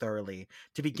accepted so thoroughly,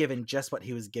 to be given just what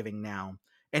he was giving now.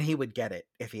 And he would get it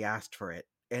if he asked for it.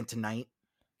 And tonight,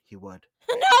 he would.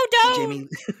 No, don't! Jamie...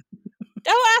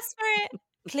 Don't ask for it!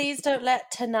 Please don't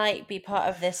let tonight be part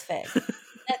of this fic.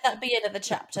 Let that be another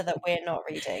chapter that we're not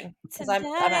reading. Because I'm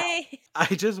out. I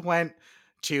just went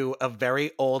to a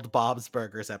very old Bob's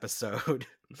Burgers episode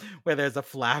where there's a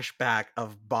flashback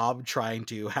of Bob trying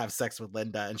to have sex with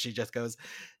Linda, and she just goes,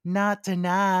 "Not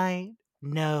tonight,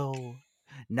 no.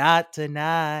 Not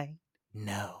tonight,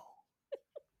 no."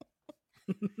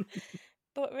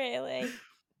 But really,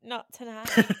 not tonight.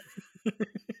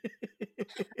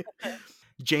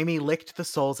 Jamie licked the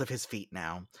soles of his feet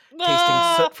now,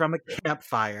 tasting soot from a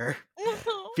campfire,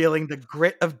 feeling the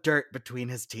grit of dirt between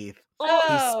his teeth.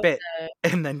 He spit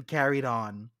and then carried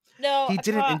on. No, He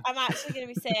didn't. I'm actually going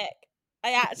to be sick.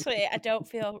 I don't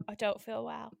feel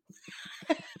well.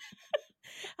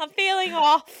 I'm feeling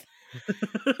off.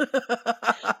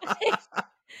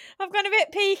 I've gone a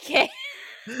bit peaky.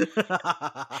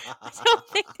 I don't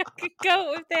think I could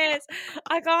go with this.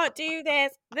 I can't do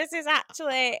this. This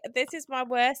is my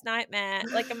worst nightmare.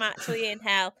 Like, I'm actually in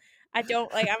hell. I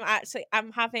don't like.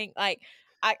 I'm having like.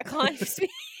 I can't even speak.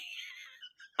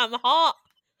 I'm hot.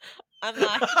 I'm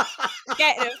like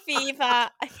getting a fever.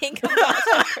 I think I've got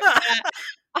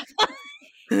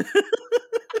something.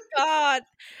 God,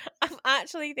 I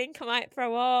actually think I might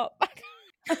throw up.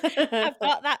 I've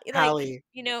got that, like, Hallie.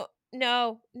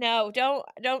 No,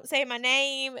 don't say my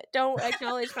name. Don't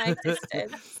acknowledge my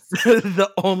existence.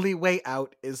 The only way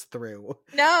out is through.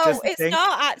 No, Just it's think-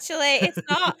 not actually. It's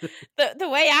not. The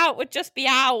way out would just be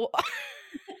out.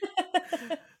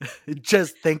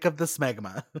 Just think of the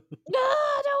smegma. No,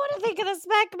 I don't want to think of the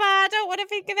smegma. I don't want to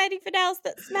think of anything else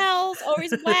that smells or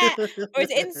is wet or is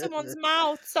in someone's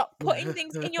mouth. Stop putting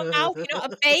things in your mouth. You're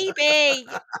not a baby.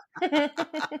 I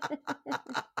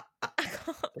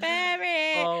can't bear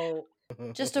it. Oh.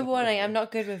 Just a warning, I'm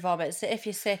not good with vomit, so if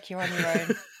you're sick, you're on your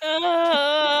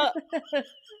own.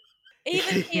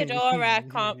 Even Theodora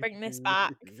can't bring this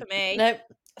back for me. Nope.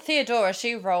 Theodora,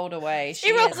 she rolled away.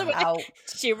 She rolls is away. out.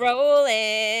 She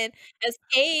rolling,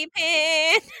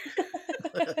 escaping.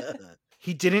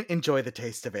 He didn't enjoy the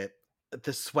taste of it.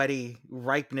 The sweaty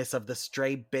ripeness of the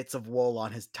stray bits of wool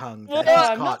on his tongue that Oh, he's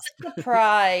I'm not caught.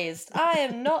 surprised. I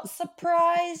am not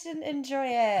surprised and enjoy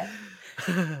it.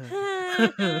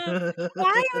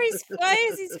 Why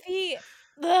is his feet?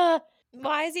 Ugh.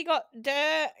 Why has he got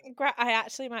dirt? I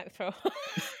actually might throw.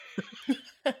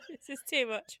 This is too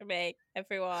much for me,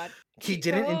 everyone. He Keep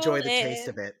didn't enjoy the taste rolling.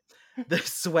 of it. The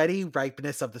sweaty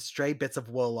ripeness of the stray bits of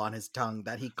wool on his tongue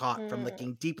that he caught from Mm.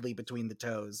 licking deeply between the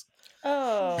toes.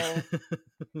 Oh.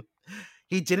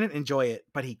 He didn't enjoy it,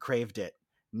 but he craved it,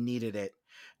 needed the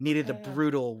Yeah.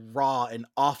 brutal, raw, and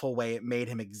awful way it made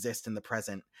him exist in the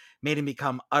present, made him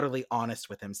become utterly honest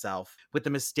with himself, with the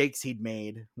mistakes he'd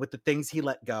made, with the things he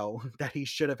let go that he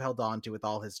should have held on to with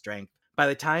all his strength. By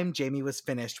the time Jamie was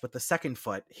finished with the second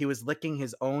foot, he was licking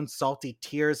his own salty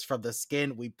tears from the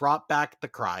skin. We brought back the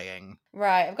crying.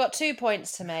 Right, I've got 2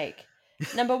 points to make.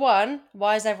 Number one,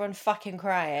 why is everyone fucking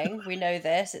crying? We know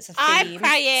this. It's a theme. I'm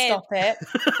crying. Stop it.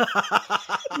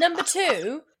 Number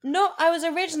two, I was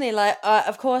originally like,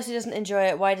 of course he doesn't enjoy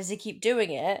it. Why does he keep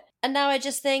doing it? And now I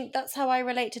just think that's how I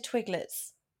relate to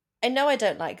Twiglets. I know I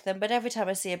don't like them, but every time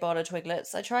I see a bowl of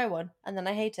Twiglets, I try one and then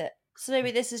I hate it. So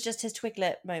maybe this is just his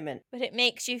Twiglet moment. But it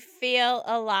makes you feel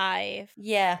alive.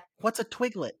 Yeah. What's a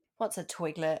twiglet? What's a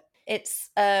Twiglet? It's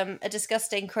a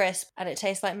disgusting crisp and it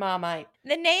tastes like Marmite.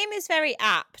 The name is very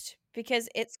apt because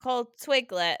it's called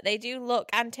Twiglet. They do look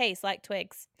and taste like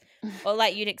twigs. Or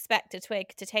like you'd expect a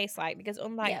twig to taste like, because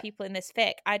unlike Yeah. people in this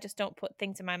fic, I just don't put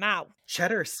things in my mouth.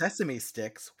 Cheddar sesame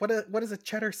sticks? What is a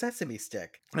cheddar sesame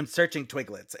stick? I'm searching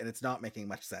twiglets and it's not making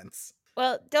much sense.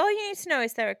 Well, all you need to know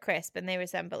is they're a crisp and they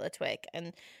resemble a twig.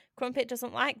 And Crumpet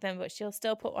doesn't like them, but she'll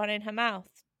still put one in her mouth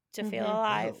to feel Mhm.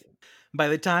 alive. By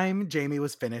the time Jamie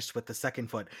was finished with the second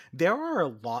foot, there are a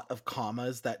lot of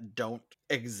commas that don't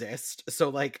exist. So,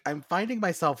 like, I'm finding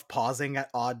myself pausing at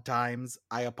odd times.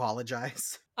 I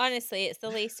apologize. Honestly, it's the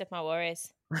least of my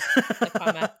worries.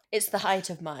 comma. It's the height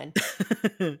of mine.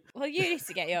 Well, you need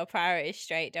to get your priorities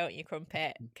straight, don't you,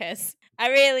 Crumpet? Because I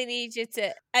really need you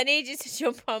to. I need you to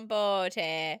jump on board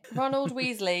here. Ronald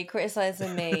Weasley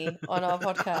criticising me on our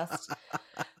podcast.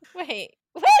 Wait,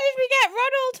 where did we get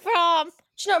Ronald from?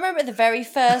 Do you not remember the very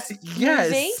first movie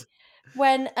Yes.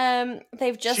 when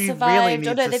they've just She survived?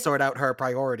 really needs to sort out her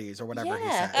priorities or whatever he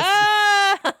Yeah.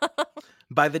 says. Oh!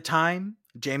 By the time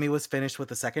Jamie was finished with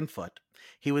the second foot,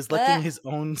 he was licking Blech. his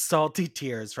own salty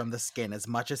tears from the skin as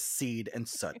much as seed and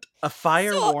soot. A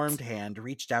fire-warmed hand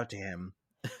reached out to him.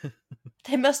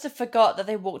 They must have forgot that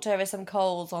they walked over some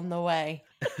coals on the way.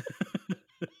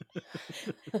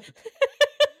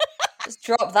 Just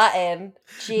drop that in.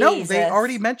 Jesus. No, they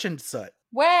already mentioned soot.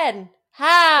 When?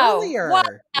 How? Earlier.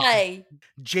 Why?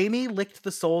 Jamie licked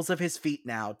the soles of his feet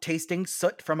now, tasting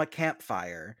soot from a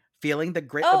campfire, feeling the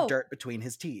grit Oh. of dirt between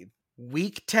his teeth.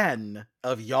 Week 10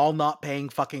 of y'all not paying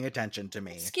fucking attention to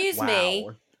me. Excuse Wow. me.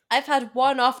 I've had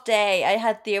one off day. I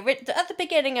had at the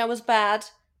beginning I was bad.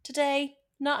 Today,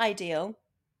 not ideal.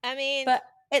 I mean, But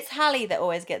it's Hallie that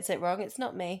always gets it wrong. It's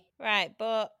not me. right,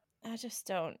 but I just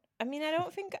don't. I mean, I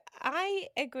don't think. I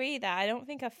agree that I don't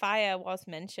think a fire was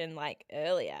mentioned like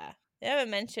earlier. They never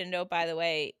mentioned, oh, by the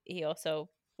way, he also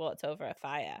walked over a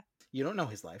fire. You don't know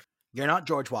his life. You're not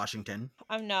George Washington.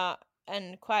 I'm not.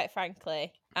 And quite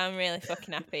frankly, I'm really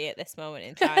fucking happy at this moment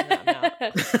in time that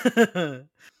I'm not.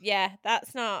 Yeah,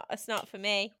 it's not for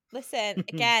me. Listen,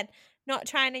 again, not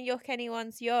trying to yuck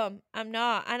anyone's yum. I'm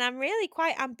not. And I'm really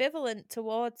quite ambivalent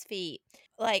towards feet.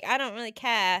 Like, I don't really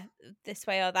care this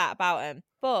way or that about them.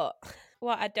 But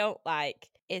what I don't like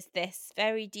is this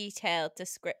very detailed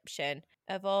description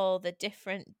of all the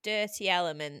different dirty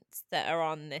elements that are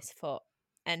on this foot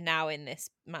and now in this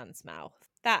man's mouth.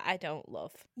 That I don't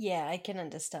love. Yeah, I can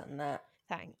understand that.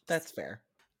 Thanks. That's fair.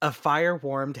 A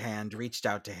fire-warmed hand reached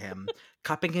out to him,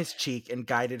 cupping his cheek and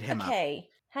guided him up. Okay,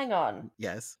 hang on.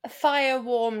 Yes. A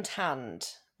fire-warmed hand,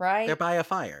 right? They're by a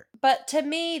fire. But to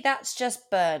me, that's just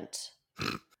burnt.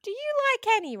 Do you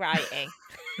like any writing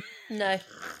No.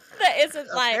 that isn't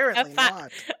like Apparently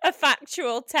not. a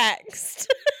factual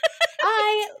text?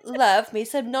 I love me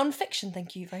some non-fiction,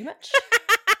 thank you very much.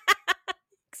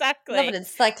 Exactly. Love an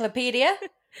encyclopedia.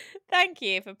 Thank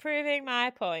you for proving my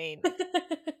point.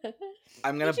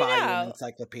 I'm going Did to you buy you know? an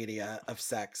encyclopedia of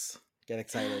sex. Get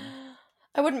excited.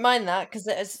 I wouldn't mind that because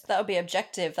that would be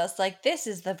objective. That's like, this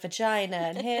is the vagina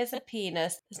and here's a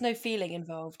penis. There's no feeling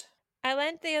involved. I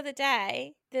learned the other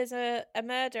day there's a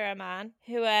murderer man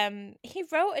who he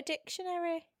wrote a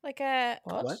dictionary, like a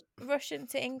What? Russian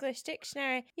to English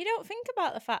dictionary. You don't think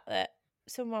about the fact that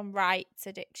someone writes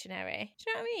a dictionary. Do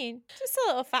you know what I mean? Just a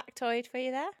little factoid for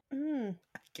you there. Mm.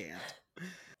 I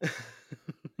can't.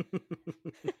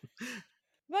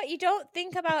 But you don't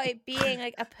think about it being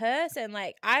like a person.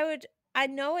 Like I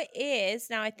know it is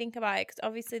now I think about it because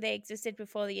obviously they existed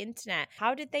before the internet.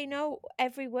 How did they know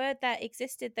every word that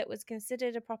existed that was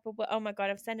considered a proper word? Oh my god,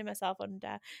 I'm sending myself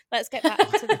under. Let's get back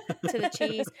to the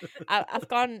cheese. I've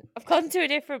gone to a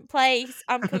different place.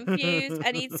 I'm confused.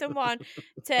 I need someone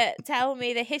to tell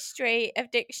me the history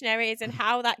of dictionaries and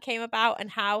how that came about and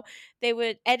how they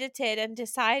were edited and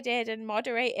decided and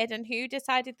moderated and who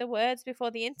decided the words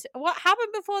before the internet. What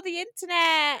happened before the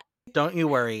internet? Don't you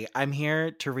worry. I'm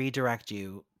here to redirect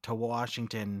you to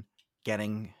Washington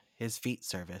getting his feet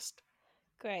serviced.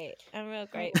 Great. I'm real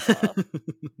grateful.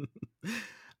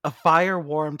 A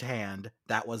fire-warmed hand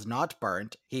that was not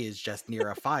burnt, he is just near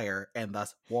a fire and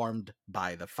thus warmed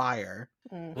by the fire,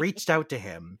 Mm. reached out to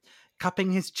him,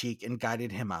 cupping his cheek and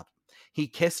guided him up. He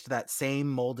kissed that same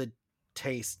molded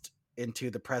taste into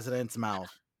the president's mouth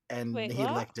and Wait, he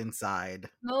what? licked inside.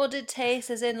 Molded taste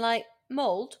as in like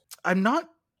mold? I'm not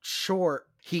sure.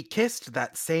 He kissed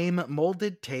that same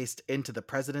molded taste into the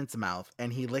president's mouth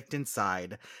and he licked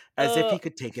inside as if he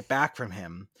could take it back from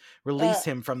him, release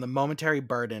him from the momentary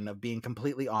burden of being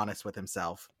completely honest with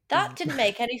himself. That didn't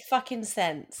make any fucking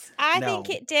sense. I No. think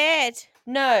it did.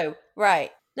 No,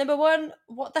 right. Number one,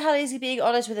 what the hell is he being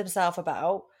honest with himself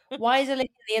about? Why is he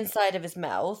licking the inside of his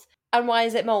mouth? And why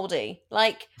is it moldy?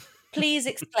 Like, please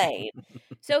explain.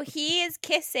 So he is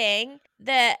kissing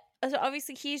the. So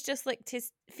obviously he's just licked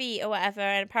his feet or whatever,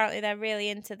 and apparently they're really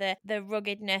into the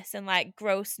ruggedness and like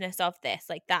grossness of this.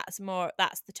 Like that's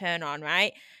the turn on,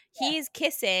 right? Yeah. He's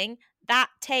kissing that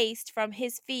taste from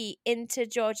his feet into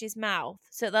George's mouth.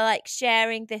 So they're like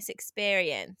sharing this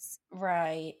experience.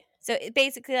 Right. So it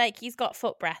basically like he's got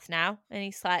foot breath now and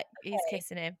he's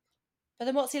kissing him. But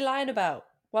then what's he lying about?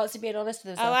 What's he being honest with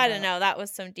himself Oh, I don't about? know. That was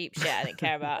some deep shit I didn't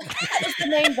care about. That was the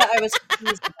name that I was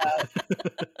confused about.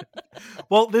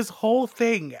 Well, this whole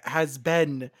thing has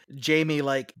been Jamie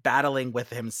like battling with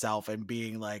himself and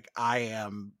being like, I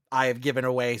have given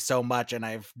away so much and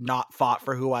I've not fought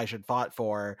for who I should fought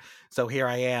for. So here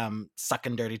I am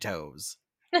sucking dirty toes.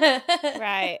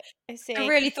 Right. I see. I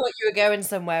really thought you were going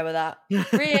somewhere with that.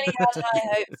 Really had high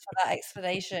hopes for that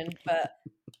explanation, but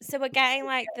So we're getting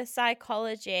like the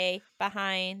psychology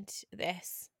behind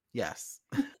this. Yes.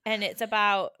 And it's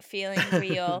about feeling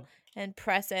real and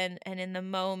present and in the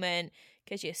moment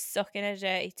because you're sucking a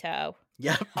dirty toe.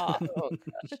 Yep. Hot. oh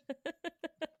gosh.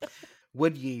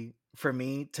 Would ye for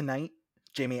me tonight?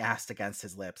 Jamie asked against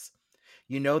his lips.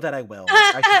 You know that I will.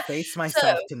 I should face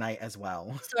myself So- tonight as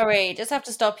well. Sorry, just have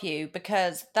to stop you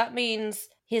because that means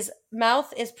his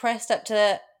mouth is pressed up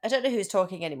to. I don't know who's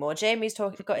talking anymore. Jamie's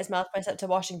got his mouth pressed up to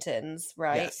Washington's,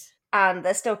 right? Yes. And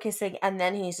they're still kissing, and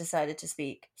then he's decided to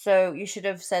speak. So you should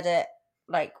have said it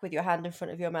like with your hand in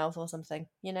front of your mouth or something.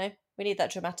 You know, we need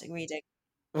that dramatic reading.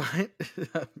 What?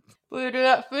 We're gonna do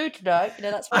that food tonight. You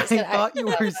know, that's what I it's gonna thought you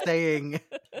act were like. saying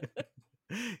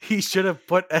he should have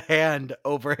put a hand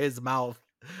over his mouth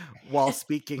while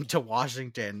speaking to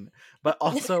Washington. But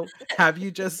also, have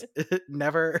you just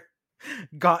never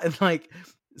gotten like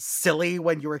silly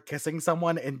when you were kissing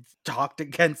someone and talked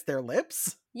against their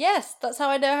lips? Yes, that's how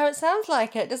I know how it sounds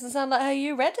like. It doesn't sound like how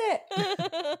you read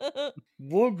it.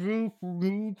 Would you for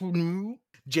me tonight?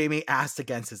 Jamie asked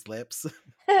against his lips.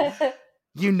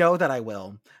 You know that I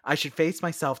will. I should face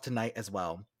myself tonight as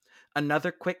well.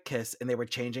 Another quick kiss, and they were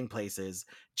changing places,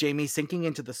 Jaime sinking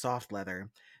into the soft leather,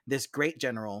 this great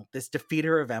general, this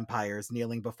defeater of empires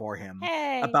kneeling before him,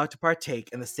 Hey. about to partake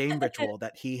in the same ritual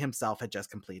that he himself had just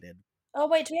completed. Oh,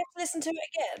 wait, do we have to listen to it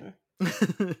again?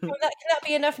 Can that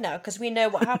be enough now? Because we know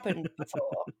what happened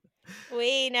before.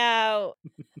 We know.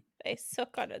 They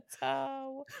suck on a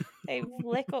toe. They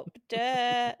lick up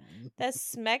dirt. There's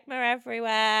smegma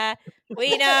everywhere.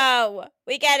 We know.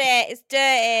 We get it. It's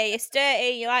dirty. It's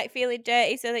dirty. You like feeling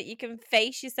dirty so that you can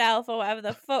face yourself or whatever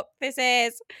the fuck this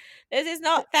is. This is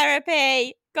not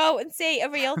therapy. Go and see a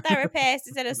real therapist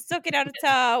instead of sucking on a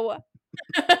toe.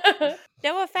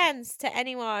 No offense to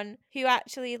anyone who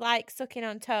actually likes sucking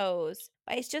on toes,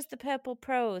 but it's just the purple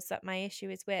prose that my issue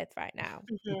is with right now.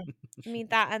 I mean,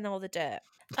 that and all the dirt.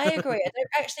 I agree. I don't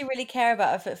actually really care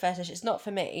about a foot fetish. It's not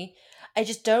for me. I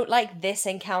just don't like this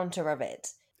encounter of it.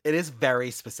 It is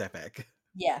very specific.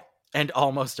 Yeah. And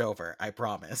almost over, I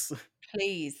promise.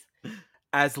 Please.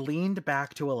 As leaned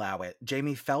back to allow it,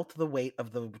 Jaime felt the weight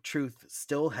of the truth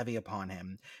still heavy upon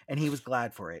him, and he was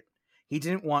glad for it. He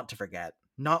didn't want to forget.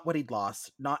 Not what he'd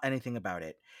lost, not anything about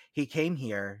it. He came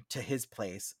here, to his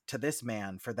place, to this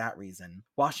man, for that reason.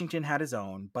 Washington had his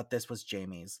own, but this was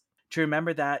Jaime's. To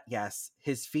remember that, yes,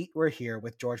 his feet were here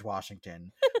with George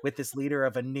Washington, with this leader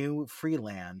of a new, free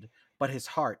land, but his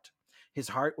heart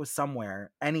was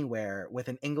somewhere, anywhere, with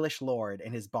an English lord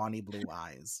in his bonny blue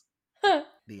eyes.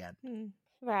 The end.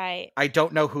 Right. I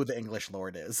don't know who the English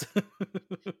lord is.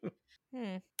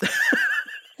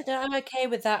 No, I'm okay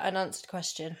with that unanswered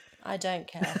question. I don't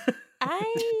care.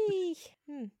 I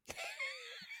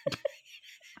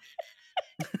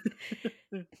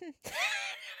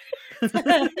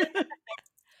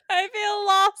feel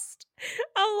lost.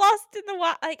 I'm lost in the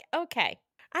what? Like, okay.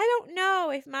 I don't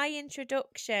know if my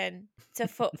introduction to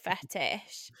foot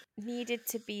fetish needed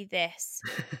to be this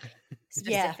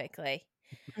specifically.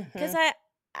 Because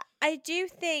I do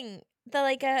think that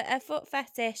like a foot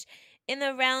fetish in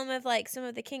the realm of like some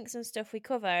of the kinks and stuff we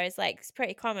cover is like it's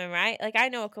pretty common, right? Like I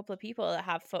know a couple of people that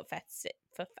have foot fetishes.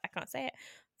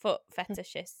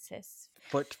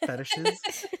 Foot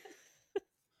fetishes?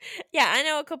 Yeah, I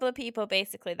know a couple of people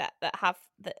basically that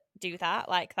do that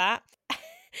like that.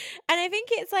 And I think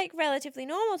it's like relatively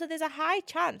normal. So there's a high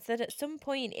chance that at some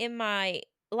point in my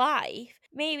life,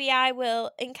 maybe I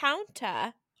will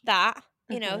encounter that.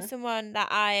 You know, someone that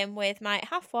I am with might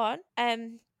have one.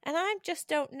 And I just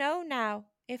don't know now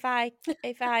if I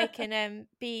can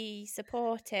be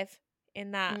supportive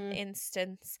in that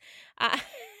instance.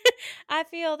 I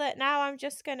feel that now I'm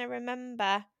just going to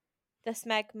remember the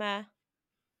smegma.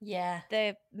 Yeah.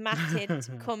 The matted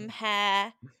cum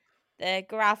hair, the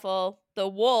gravel, the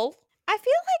wool. I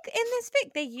feel like in this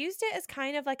fic they used it as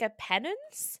kind of like a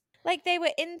penance. Like they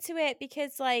were into it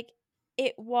because like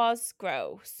it was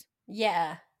gross.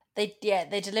 Yeah. They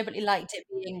deliberately liked it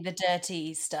being the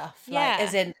dirty stuff. Yeah. Like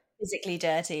as in physically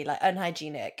dirty, like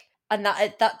unhygienic. And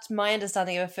that's my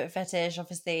understanding of a foot fetish.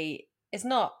 Obviously, it's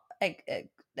not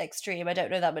extreme. I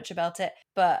don't know that much about it,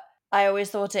 but I always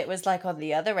thought it was like on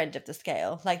the other end of the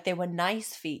scale. Like they were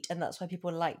nice feet, and that's why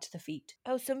people liked the feet.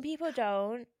 Oh, some people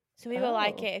don't. Some people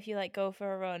like it if you like go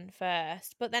for a run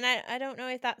first. But then I don't know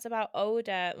if that's about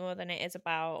odor more than it is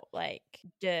about like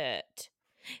dirt.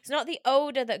 It's not the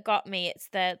odor that got me, it's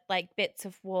the like bits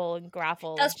of wool and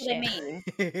gravel. That's and what shit.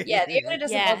 I mean. Yeah, the odor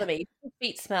doesn't bother me.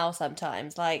 Feet smell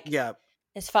sometimes. Like Yeah.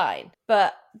 it's fine.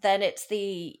 But then it's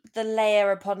the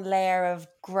layer upon layer of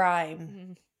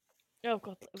grime. Oh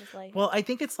god, it was like Well, I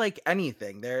think it's like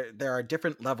anything. There are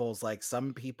different levels. Like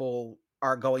some people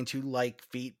are going to like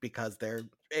feet because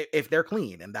if they're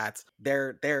clean, and that's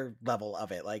their level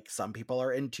of it. Like some people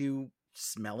are into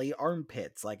smelly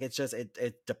armpits. Like it's just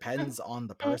it depends on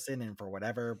the person, and for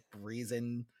whatever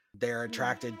reason they're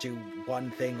attracted to one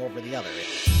thing over the other.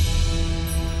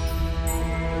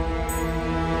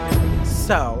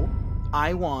 So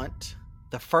I want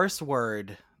the first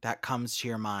word that comes to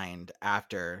your mind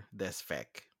after this fic.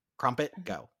 Crumpet,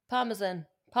 go. Parmesan.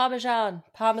 Parmesan.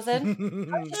 Parmesan.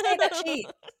 How do you say that cheese?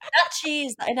 That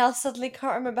cheese that I now suddenly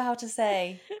can't remember how to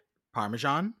say.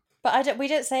 Parmesan? But we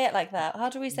don't say it like that. How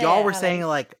do we say it? Y'all were Hallie? saying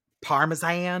like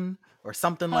Parmesan or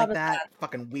something like Parmesan. that.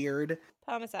 Fucking weird.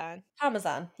 Parmesan.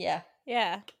 Parmesan, yeah.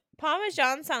 Yeah.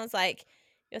 Parmesan sounds like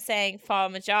you're saying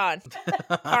Farmer John.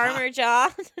 Farmer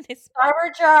John.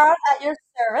 Farmer John at your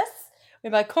service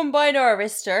with my combine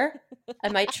harvester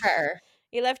and my treader.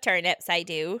 You love turnips, I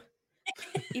do.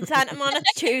 You plant them on a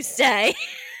Tuesday.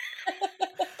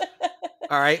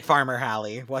 All right, Farmer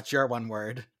Hallie, what's your one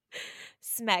word?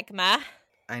 Smegma.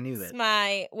 I knew It's that.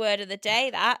 my word of the day,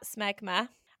 that smegma.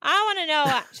 I want to know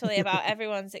actually about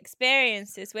everyone's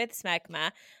experiences with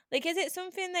smegma. Like, is it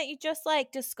something that you just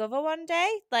like discover one day?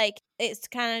 Like, it's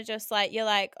kind of just like you're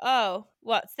like, oh,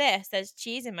 what's this? There's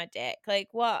cheese in my dick. Like,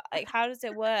 what? Like, how does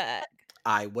it work?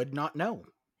 I would not know.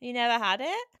 You never had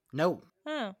it? No,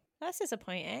 Oh, that's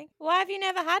disappointing. Why have you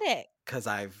never had it? because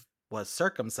I was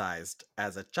circumcised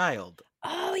as a child.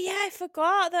 Oh, yeah, I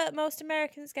forgot that most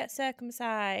Americans get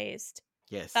circumcised.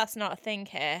 Yes. That's not a thing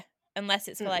here, unless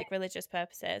it's for like religious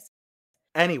purposes.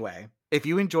 Anyway, if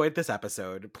you enjoyed this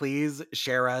episode, please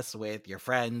share us with your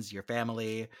friends, your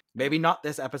family. Maybe not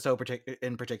this episode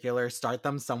in particular. Start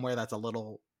them somewhere that's a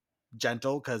little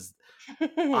gentle, because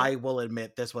I will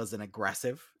admit this was an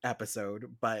aggressive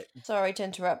episode, but Sorry to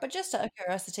interrupt, but just out of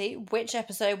curiosity, which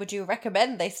episode would you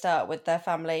recommend they start with their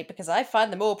family? Because I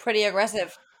find them all pretty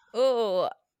aggressive. Oh,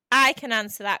 I can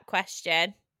answer that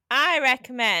question. I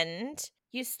recommend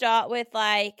you start with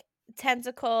like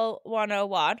Tentacle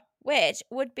 101, which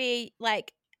would be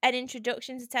like an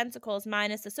introduction to tentacles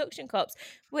minus the suction cups,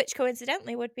 which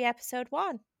coincidentally would be episode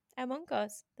 1 among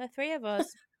us, the 3 of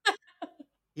us.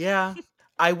 yeah,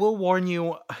 I will warn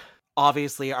you.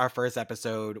 Obviously, our first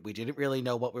episode, we didn't really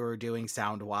know what we were doing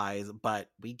sound-wise, but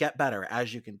we get better,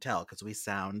 as you can tell, because we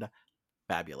sound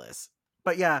fabulous.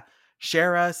 But yeah,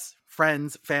 share us,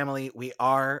 friends, family. We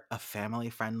are a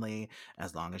family-friendly,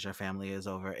 as long as your family is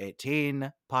over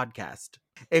 18, podcast.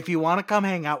 If you want to come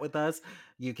hang out with us,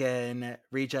 you can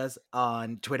reach us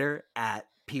on Twitter at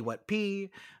PWhatP.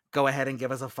 Go ahead and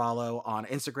give us a follow on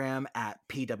Instagram at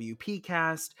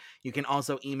PWPcast. You can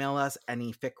also email us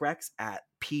any fic-recs at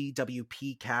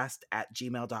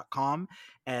pwpcast@gmail.com.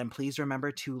 And please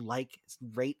remember to like,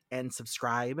 rate, and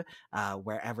subscribe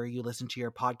wherever you listen to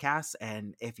your podcasts.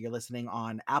 And if you're listening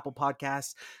on Apple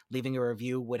Podcasts, leaving a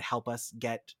review would help us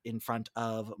get in front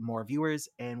of more viewers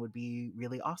and would be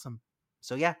really awesome.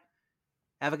 So yeah,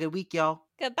 have a good week, y'all.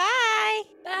 Goodbye.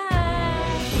 Bye.